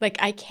can't. Like,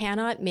 I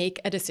cannot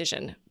make a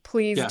decision.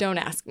 Please don't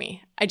ask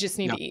me. I just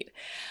need to eat.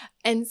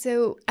 And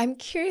so I'm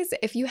curious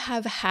if you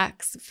have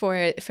hacks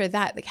for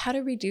that, like how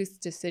to reduce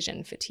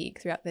decision fatigue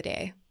throughout the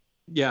day.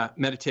 Yeah,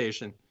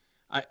 meditation.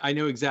 I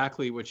know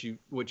exactly what you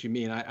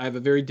mean. I have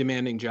a very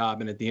demanding job,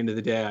 and at the end of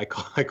the day, I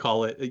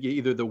call it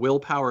either the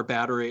willpower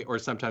battery, or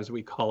sometimes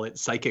we call it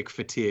psychic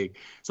fatigue.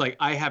 It's like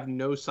I have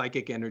no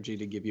psychic energy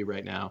to give you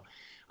right now.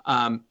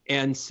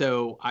 And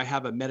so I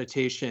have a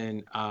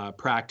meditation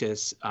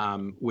practice,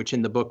 which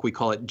in the book we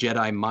call it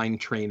Jedi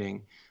mind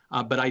training.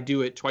 But I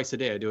do it twice a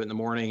day. I do it in the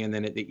morning and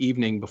then at the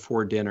evening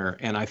before dinner.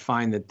 And I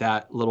find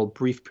that little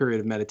brief period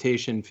of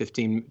meditation,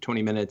 15,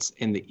 20 minutes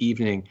in the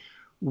evening,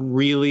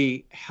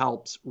 really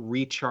helps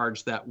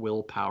recharge that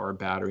willpower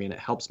battery, and it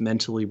helps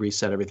mentally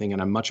reset everything.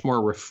 And I'm much more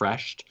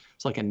refreshed.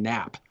 It's like a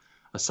nap,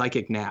 a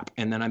psychic nap.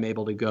 And then I'm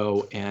able to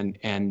go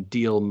and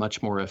deal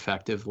much more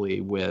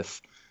effectively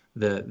with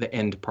the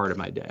end part of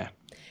my day.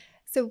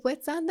 So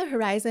what's on the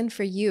horizon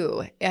for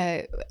you?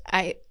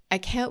 I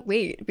can't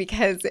wait,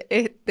 because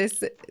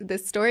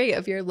the story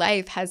of your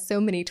life has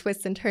so many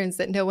twists and turns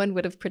that no one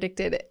would have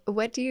predicted.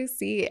 What do you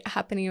see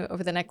happening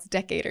over the next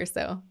decade or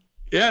so?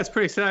 Yeah, it's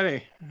pretty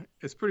exciting.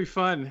 It's pretty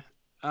fun.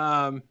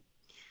 Well,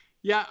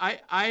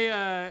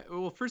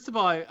 first of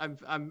all,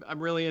 I'm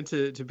really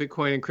into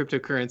Bitcoin and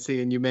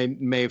cryptocurrency, and you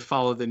may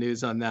follow the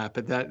news on that,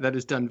 but that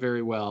is done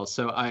very well.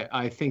 So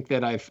I think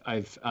that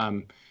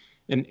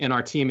and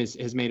our team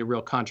has made a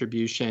real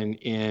contribution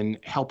in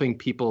helping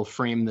people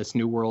frame this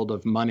new world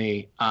of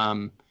money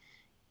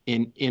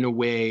in a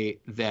way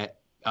that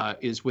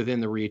is within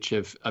the reach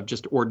of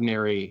just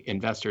ordinary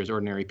investors,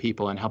 ordinary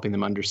people, and helping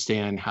them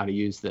understand how to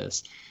use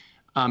this.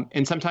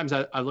 And sometimes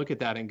I look at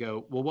that and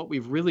go, well, what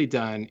we've really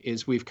done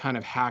is we've kind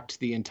of hacked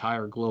the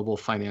entire global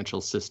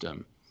financial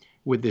system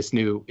with this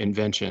new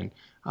invention.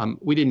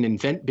 We didn't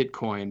invent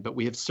Bitcoin, but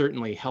we have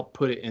certainly helped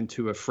put it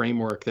into a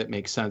framework that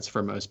makes sense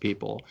for most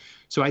people.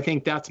 So I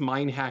think that's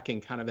mind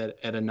hacking kind of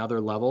at another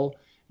level.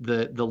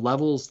 The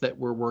levels that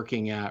we're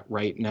working at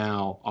right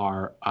now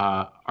are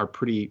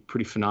pretty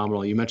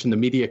phenomenal. You mentioned the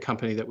media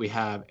company that we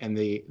have, and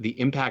the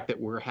impact that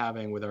we're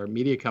having with our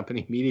media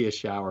company, Media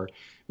Shower.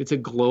 It's a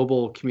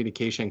global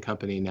communication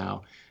company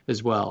now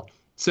as well.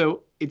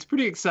 So it's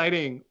pretty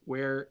exciting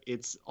where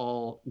it's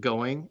all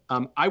going.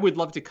 I would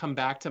love to come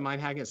back to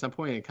mind hacking at some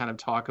point and kind of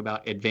talk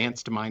about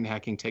advanced mind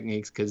hacking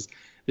techniques, because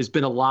there's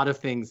been a lot of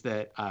things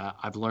that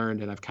I've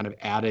learned, and I've kind of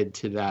added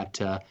to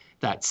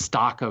that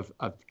stock of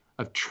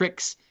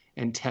tricks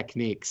and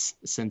techniques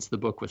since the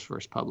book was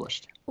first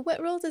published.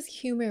 What role does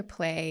humor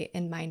play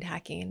in mind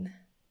hacking?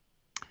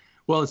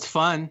 Well, it's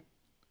fun.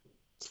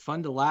 It's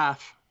fun to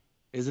laugh,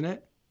 isn't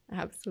it?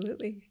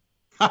 Absolutely.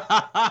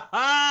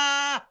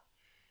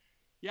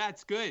 Yeah,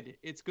 it's good.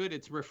 It's good.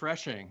 It's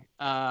refreshing.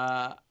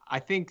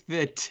 I think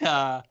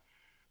that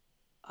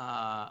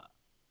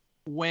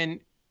when,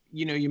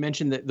 you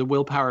mentioned the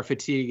willpower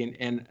fatigue,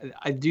 and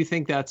I do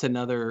think that's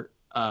another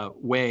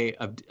way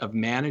of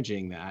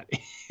managing that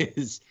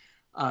is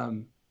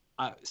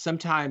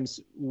sometimes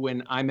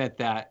when I'm at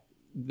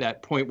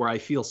that point where I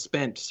feel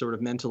spent, sort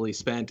of mentally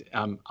spent,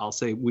 I'll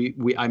say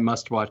I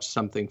must watch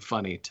something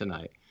funny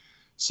tonight.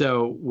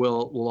 So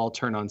we'll all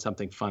turn on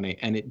something funny,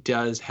 and it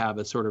does have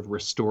a sort of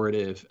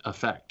restorative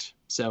effect.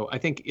 So I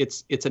think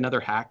it's another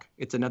hack,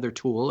 it's another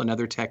tool,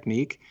 another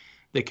technique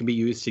that can be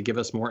used to give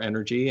us more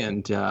energy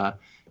and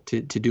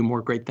to do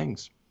more great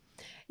things.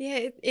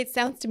 Yeah, it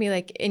sounds to me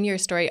like in your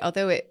story,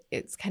 although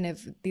it's kind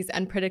of these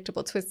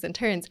unpredictable twists and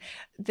turns,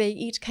 they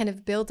each kind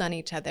of build on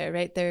each other,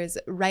 right? There's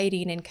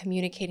writing and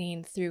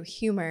communicating through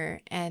humor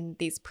and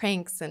these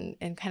pranks and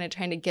kind of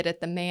trying to get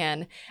at the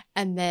man,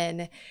 and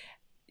then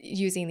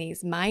using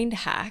these mind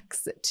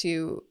hacks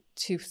to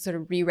sort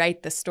of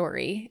rewrite the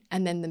story,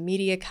 and then the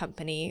media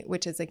company,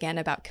 which is again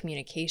about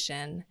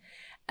communication,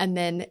 and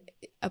then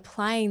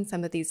applying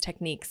some of these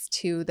techniques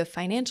to the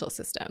financial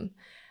system.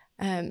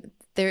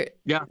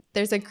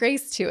 There's a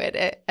grace to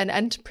it, an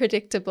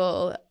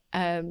unpredictable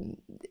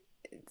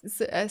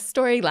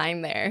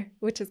storyline there,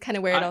 which is kind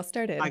of where it all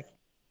started.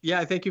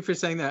 Thank you for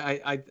saying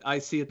that. I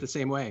see it the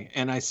same way,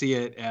 and I see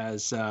it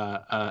as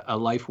a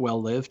life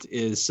well lived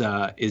is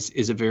a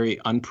very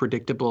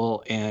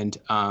unpredictable and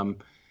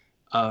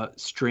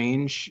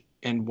strange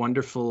and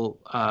wonderful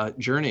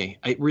journey.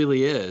 It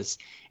really is.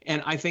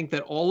 And I think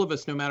that all of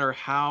us, no matter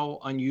how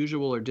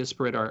unusual or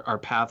disparate our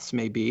paths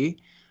may be,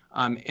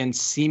 and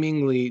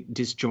seemingly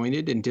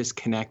disjointed and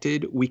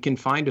disconnected, we can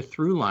find a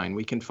through line.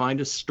 We can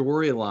find a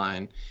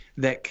storyline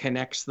that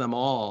connects them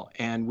all.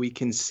 And we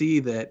can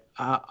see that,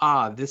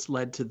 this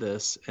led to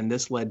this, and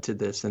this led to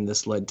this, and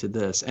this led to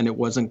this. And it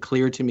wasn't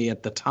clear to me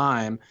at the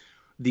time.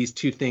 These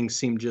two things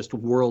seemed just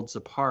worlds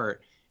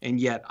apart. And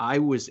yet I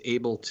was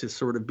able to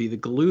sort of be the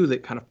glue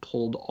that kind of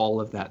pulled all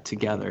of that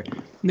together.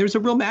 And there's a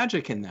real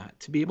magic in that,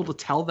 to be able to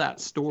tell that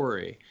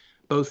story,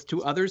 both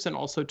to others and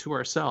also to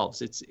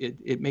ourselves.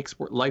 It makes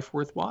life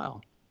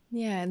worthwhile.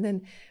 Yeah, and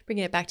then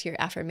bringing it back to your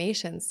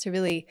affirmations, to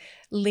really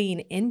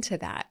lean into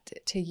that,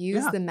 to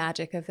use the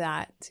magic of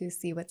that to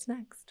see what's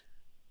next.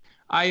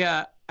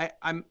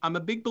 I'm a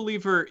big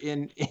believer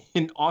in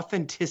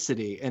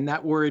authenticity, and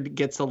that word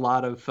gets a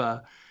lot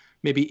of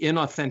maybe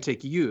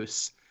inauthentic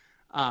use.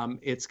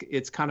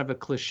 It's kind of a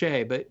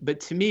cliche, but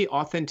to me,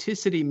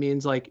 authenticity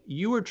means like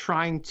you are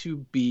trying to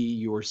be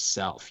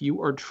yourself.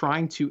 You are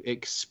trying to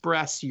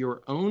express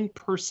your own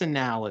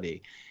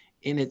personality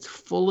in its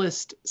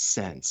fullest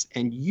sense.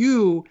 And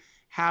you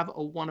have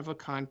a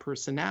one-of-a-kind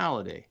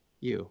personality,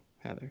 you,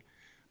 Heather.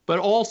 But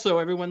also,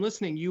 everyone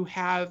listening, you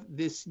have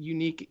this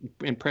unique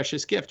and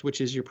precious gift,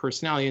 which is your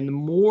personality. And the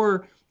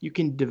more you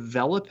can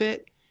develop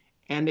it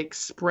and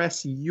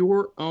express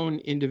your own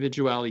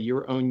individuality,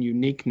 your own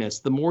uniqueness,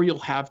 the more you'll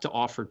have to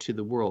offer to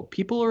the world.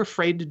 People are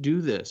afraid to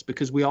do this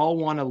because we all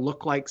want to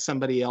look like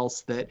somebody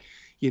else that,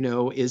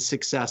 is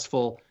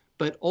successful.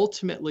 But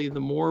ultimately, the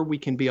more we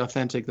can be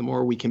authentic, the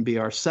more we can be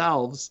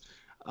ourselves,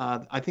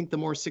 I think the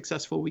more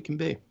successful we can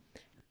be.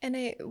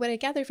 And what I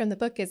gather from the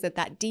book is that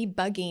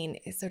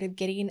debugging is sort of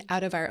getting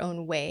out of our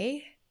own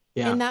way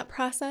in that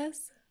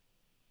process.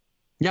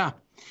 Yeah,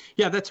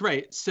 that's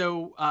right.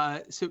 So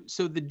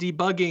the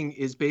debugging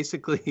is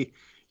basically,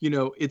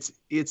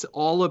 it's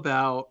all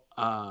about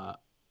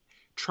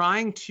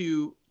trying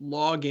to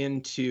log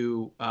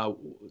into,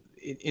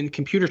 in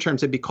computer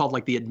terms, it'd be called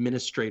like the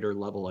administrator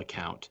level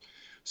account.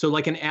 So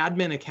like an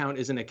admin account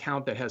is an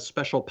account that has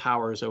special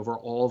powers over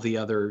all the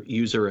other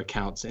user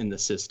accounts in the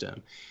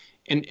system.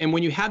 And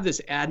when you have this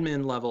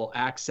admin level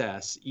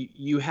access,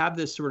 you have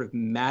this sort of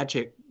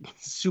magic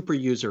super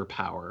user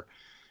power.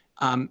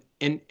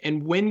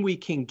 And when we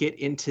can get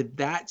into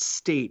that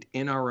state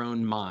in our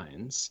own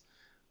minds,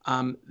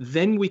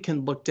 then we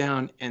can look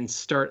down and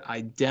start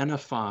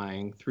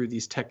identifying through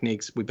these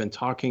techniques we've been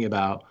talking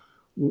about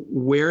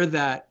where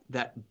that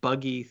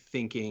buggy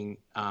thinking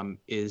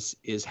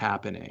is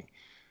happening.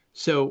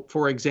 So,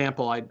 for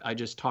example, I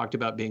just talked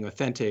about being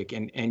authentic,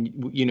 and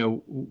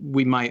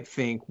we might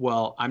think,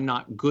 well, I'm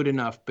not good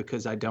enough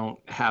because I don't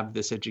have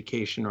this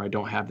education, or I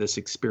don't have this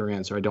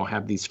experience, or I don't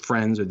have these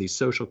friends or these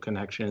social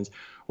connections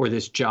or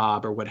this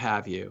job or what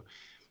have you.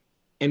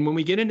 And when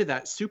we get into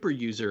that super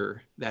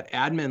user, that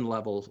admin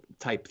level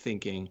type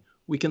thinking,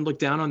 we can look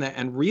down on that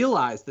and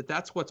realize that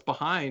that's what's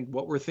behind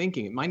what we're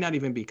thinking. It might not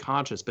even be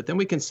conscious, but then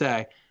we can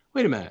say,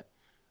 wait a minute.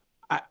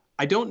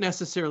 I don't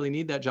necessarily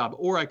need that job,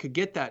 or I could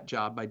get that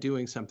job by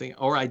doing something,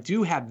 or I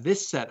do have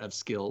this set of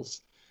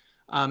skills.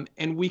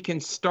 And we can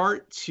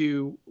start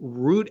to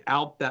root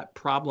out that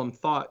problem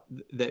thought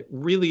that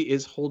really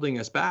is holding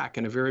us back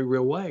in a very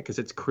real way, because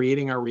it's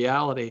creating our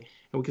reality.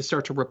 And we can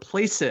start to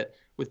replace it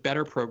with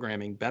better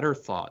programming, better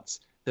thoughts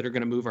that are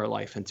going to move our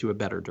life into a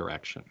better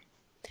direction.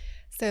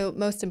 So,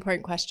 most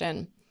important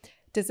question,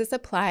 does this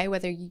apply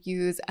whether you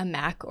use a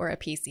Mac or a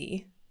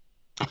PC?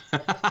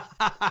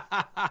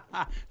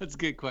 That's a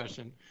good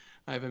question.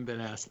 I haven't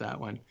been asked that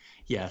one.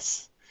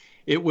 Yes,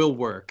 it will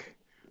work,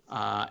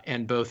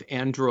 and both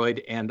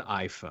Android and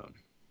iPhone.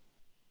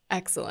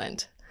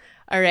 Excellent.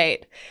 All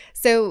right.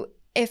 So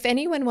if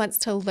anyone wants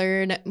to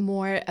learn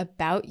more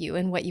about you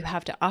and what you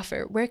have to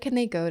offer, where can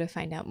they go to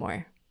find out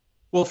more?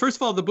 Well, first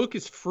of all, the book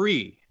is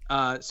free.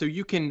 So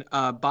you can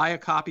buy a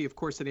copy, of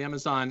course, at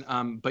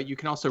Amazon, but you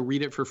can also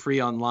read it for free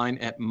online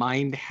at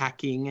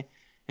Mindhacking.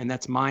 And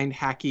that's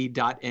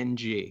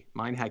mindhacky.ng,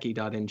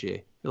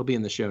 mindhacky.ng. It'll be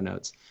in the show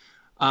notes.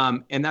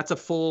 And that's a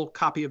full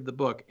copy of the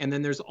book. And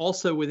then there's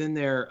also within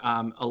there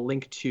a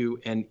link to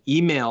an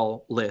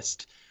email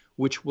list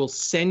which will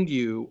send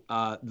you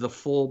the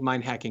full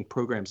mind hacking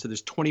program. So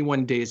there's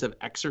 21 days of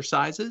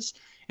exercises,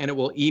 and it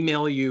will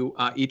email you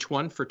each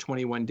one for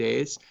 21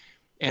 days.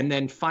 And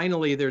then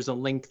finally, there's a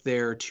link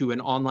there to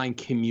an online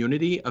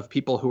community of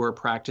people who are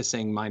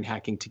practicing mind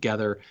hacking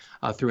together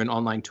through an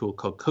online tool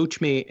called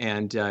CoachMe.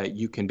 And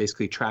you can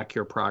basically track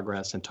your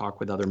progress and talk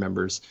with other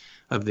members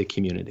of the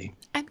community.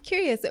 I'm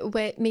curious,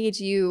 what made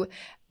you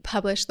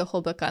publish the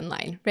whole book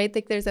online, right?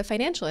 Like there's a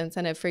financial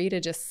incentive for you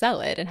to just sell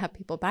it and have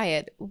people buy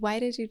it. Why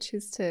did you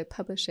choose to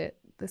publish it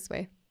this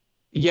way?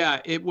 Yeah,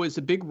 it was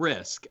a big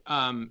risk.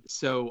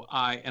 So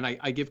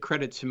I give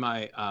credit to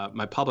my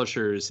my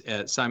publishers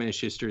at Simon &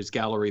 Schuster's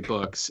Gallery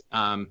Books.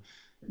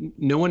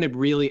 No one had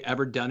really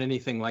ever done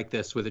anything like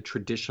this with a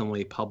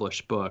traditionally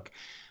published book.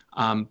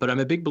 But I'm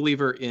a big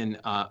believer in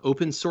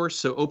open source.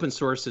 So open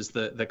source is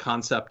the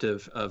concept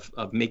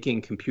of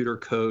making computer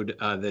code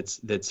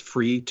that's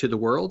free to the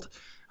world,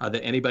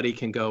 that anybody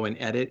can go and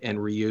edit and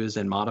reuse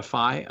and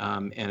modify.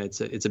 And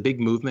it's a big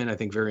movement, I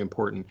think, very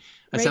important.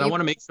 I said I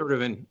want to make sort of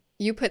an...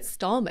 You put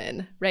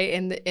Stallman, right,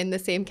 in the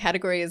same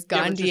category as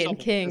Gandhi and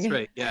King. That's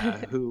right, yeah,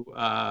 who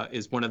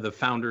is one of the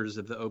founders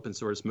of the open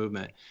source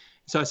movement.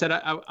 So I said,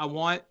 I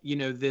want,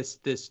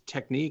 this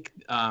technique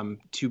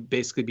to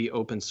basically be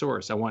open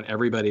source. I want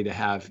everybody to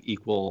have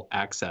equal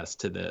access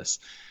to this.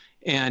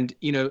 And,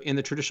 in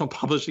the traditional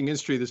publishing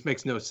industry, this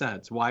makes no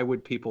sense. Why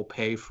would people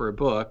pay for a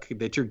book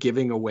that you're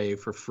giving away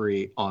for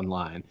free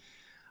online?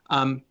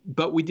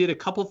 But we did a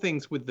couple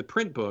things with the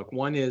print book.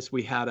 One is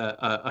we had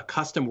a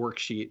custom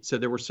worksheet. So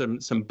there were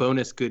some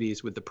bonus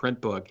goodies with the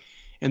print book.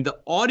 And the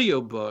audio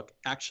book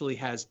actually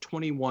has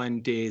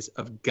 21 days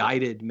of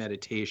guided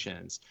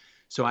meditations.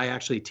 So I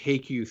actually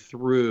take you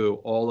through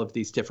all of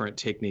these different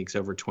techniques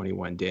over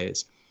 21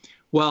 days.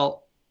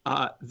 Well,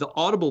 the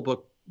Audible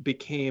book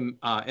became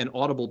an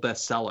Audible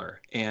bestseller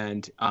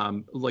and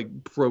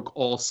broke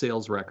all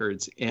sales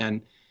records.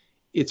 And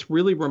it's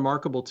really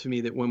remarkable to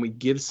me that when we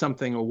give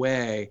something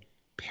away,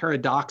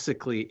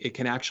 paradoxically, it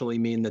can actually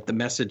mean that the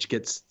message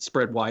gets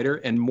spread wider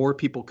and more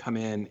people come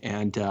in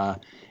and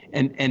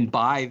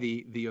buy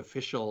the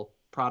official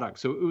product.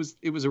 So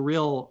it was a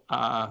real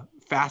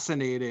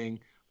fascinating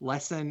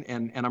lesson,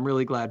 and I'm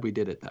really glad we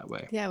did it that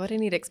way. Yeah, what a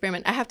neat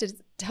experiment. I have to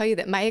tell you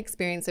that my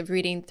experience of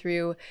reading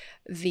through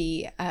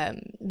the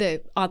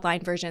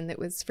online version that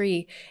was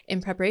free in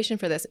preparation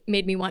for this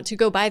made me want to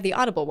go buy the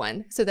Audible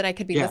one so that I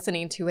could be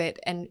listening to it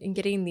and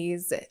getting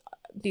these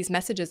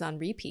messages on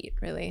repeat,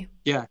 really.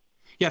 Yeah,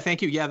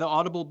 thank you. Yeah, the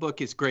Audible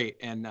book is great,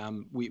 and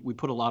we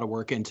put a lot of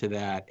work into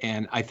that.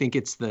 And I think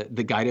it's the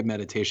guided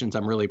meditations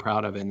I'm really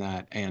proud of in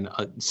that. And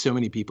so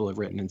many people have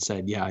written and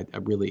said, yeah, I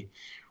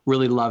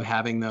really love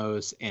having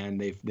those, and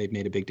they've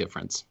made a big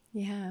difference.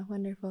 Yeah,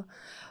 wonderful.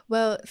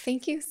 Well,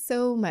 thank you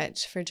so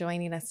much for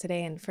joining us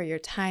today and for your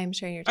time,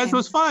 sharing your time. This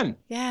was fun.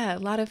 Yeah, a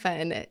lot of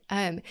fun.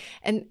 And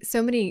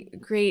so many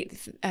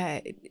great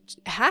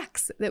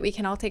hacks that we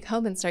can all take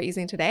home and start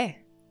using today.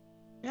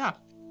 Yeah.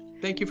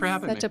 Thank you for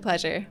having me. Such a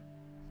pleasure.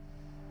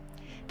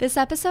 This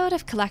episode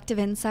of Collective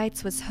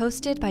Insights was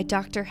hosted by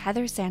Dr.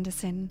 Heather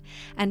Sandison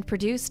and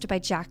produced by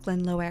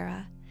Jacqueline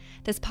Loera.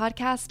 This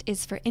podcast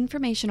is for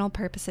informational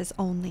purposes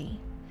only.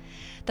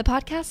 The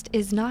podcast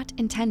is not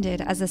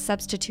intended as a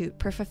substitute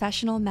for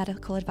professional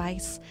medical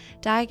advice,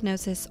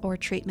 diagnosis, or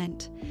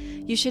treatment.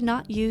 You should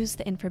not use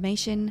the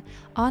information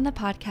on the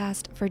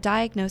podcast for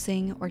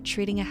diagnosing or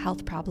treating a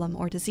health problem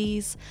or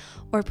disease,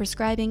 or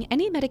prescribing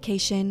any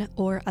medication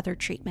or other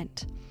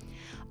treatment.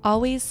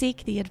 Always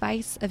seek the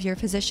advice of your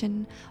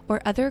physician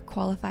or other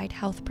qualified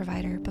health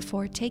provider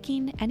before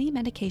taking any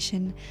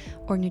medication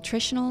or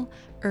nutritional,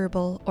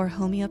 herbal, or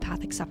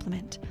homeopathic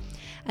supplement,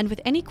 and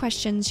with any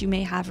questions you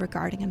may have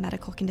regarding a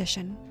medical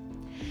condition.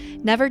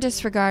 Never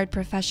disregard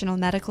professional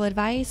medical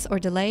advice or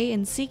delay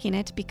in seeking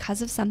it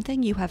because of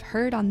something you have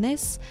heard on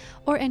this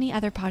or any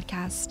other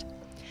podcast.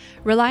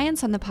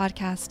 Reliance on the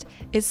podcast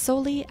is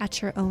solely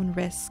at your own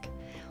risk.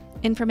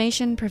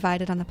 Information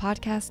provided on the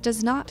podcast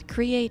does not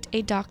create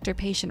a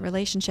doctor-patient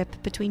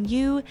relationship between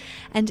you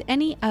and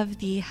any of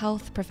the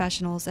health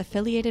professionals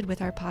affiliated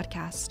with our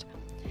podcast.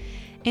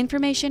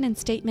 Information and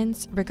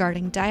statements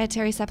regarding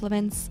dietary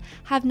supplements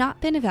have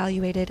not been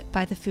evaluated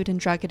by the Food and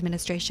Drug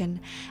Administration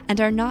and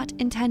are not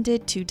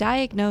intended to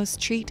diagnose,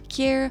 treat,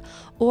 cure,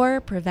 or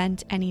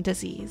prevent any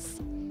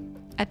disease.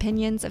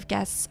 Opinions of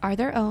guests are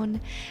their own,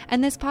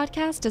 and this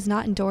podcast does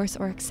not endorse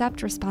or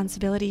accept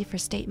responsibility for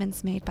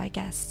statements made by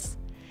guests.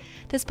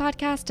 This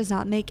podcast does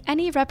not make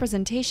any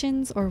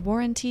representations or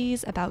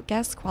warranties about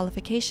guest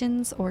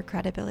qualifications or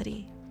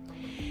credibility.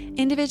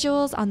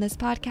 Individuals on this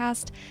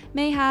podcast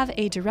may have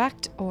a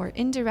direct or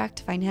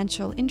indirect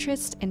financial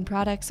interest in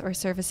products or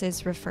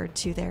services referred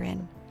to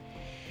therein.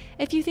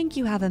 If you think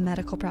you have a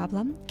medical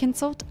problem,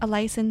 consult a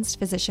licensed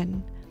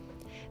physician.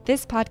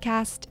 This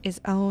podcast is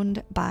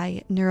owned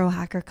by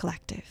Neurohacker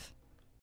Collective.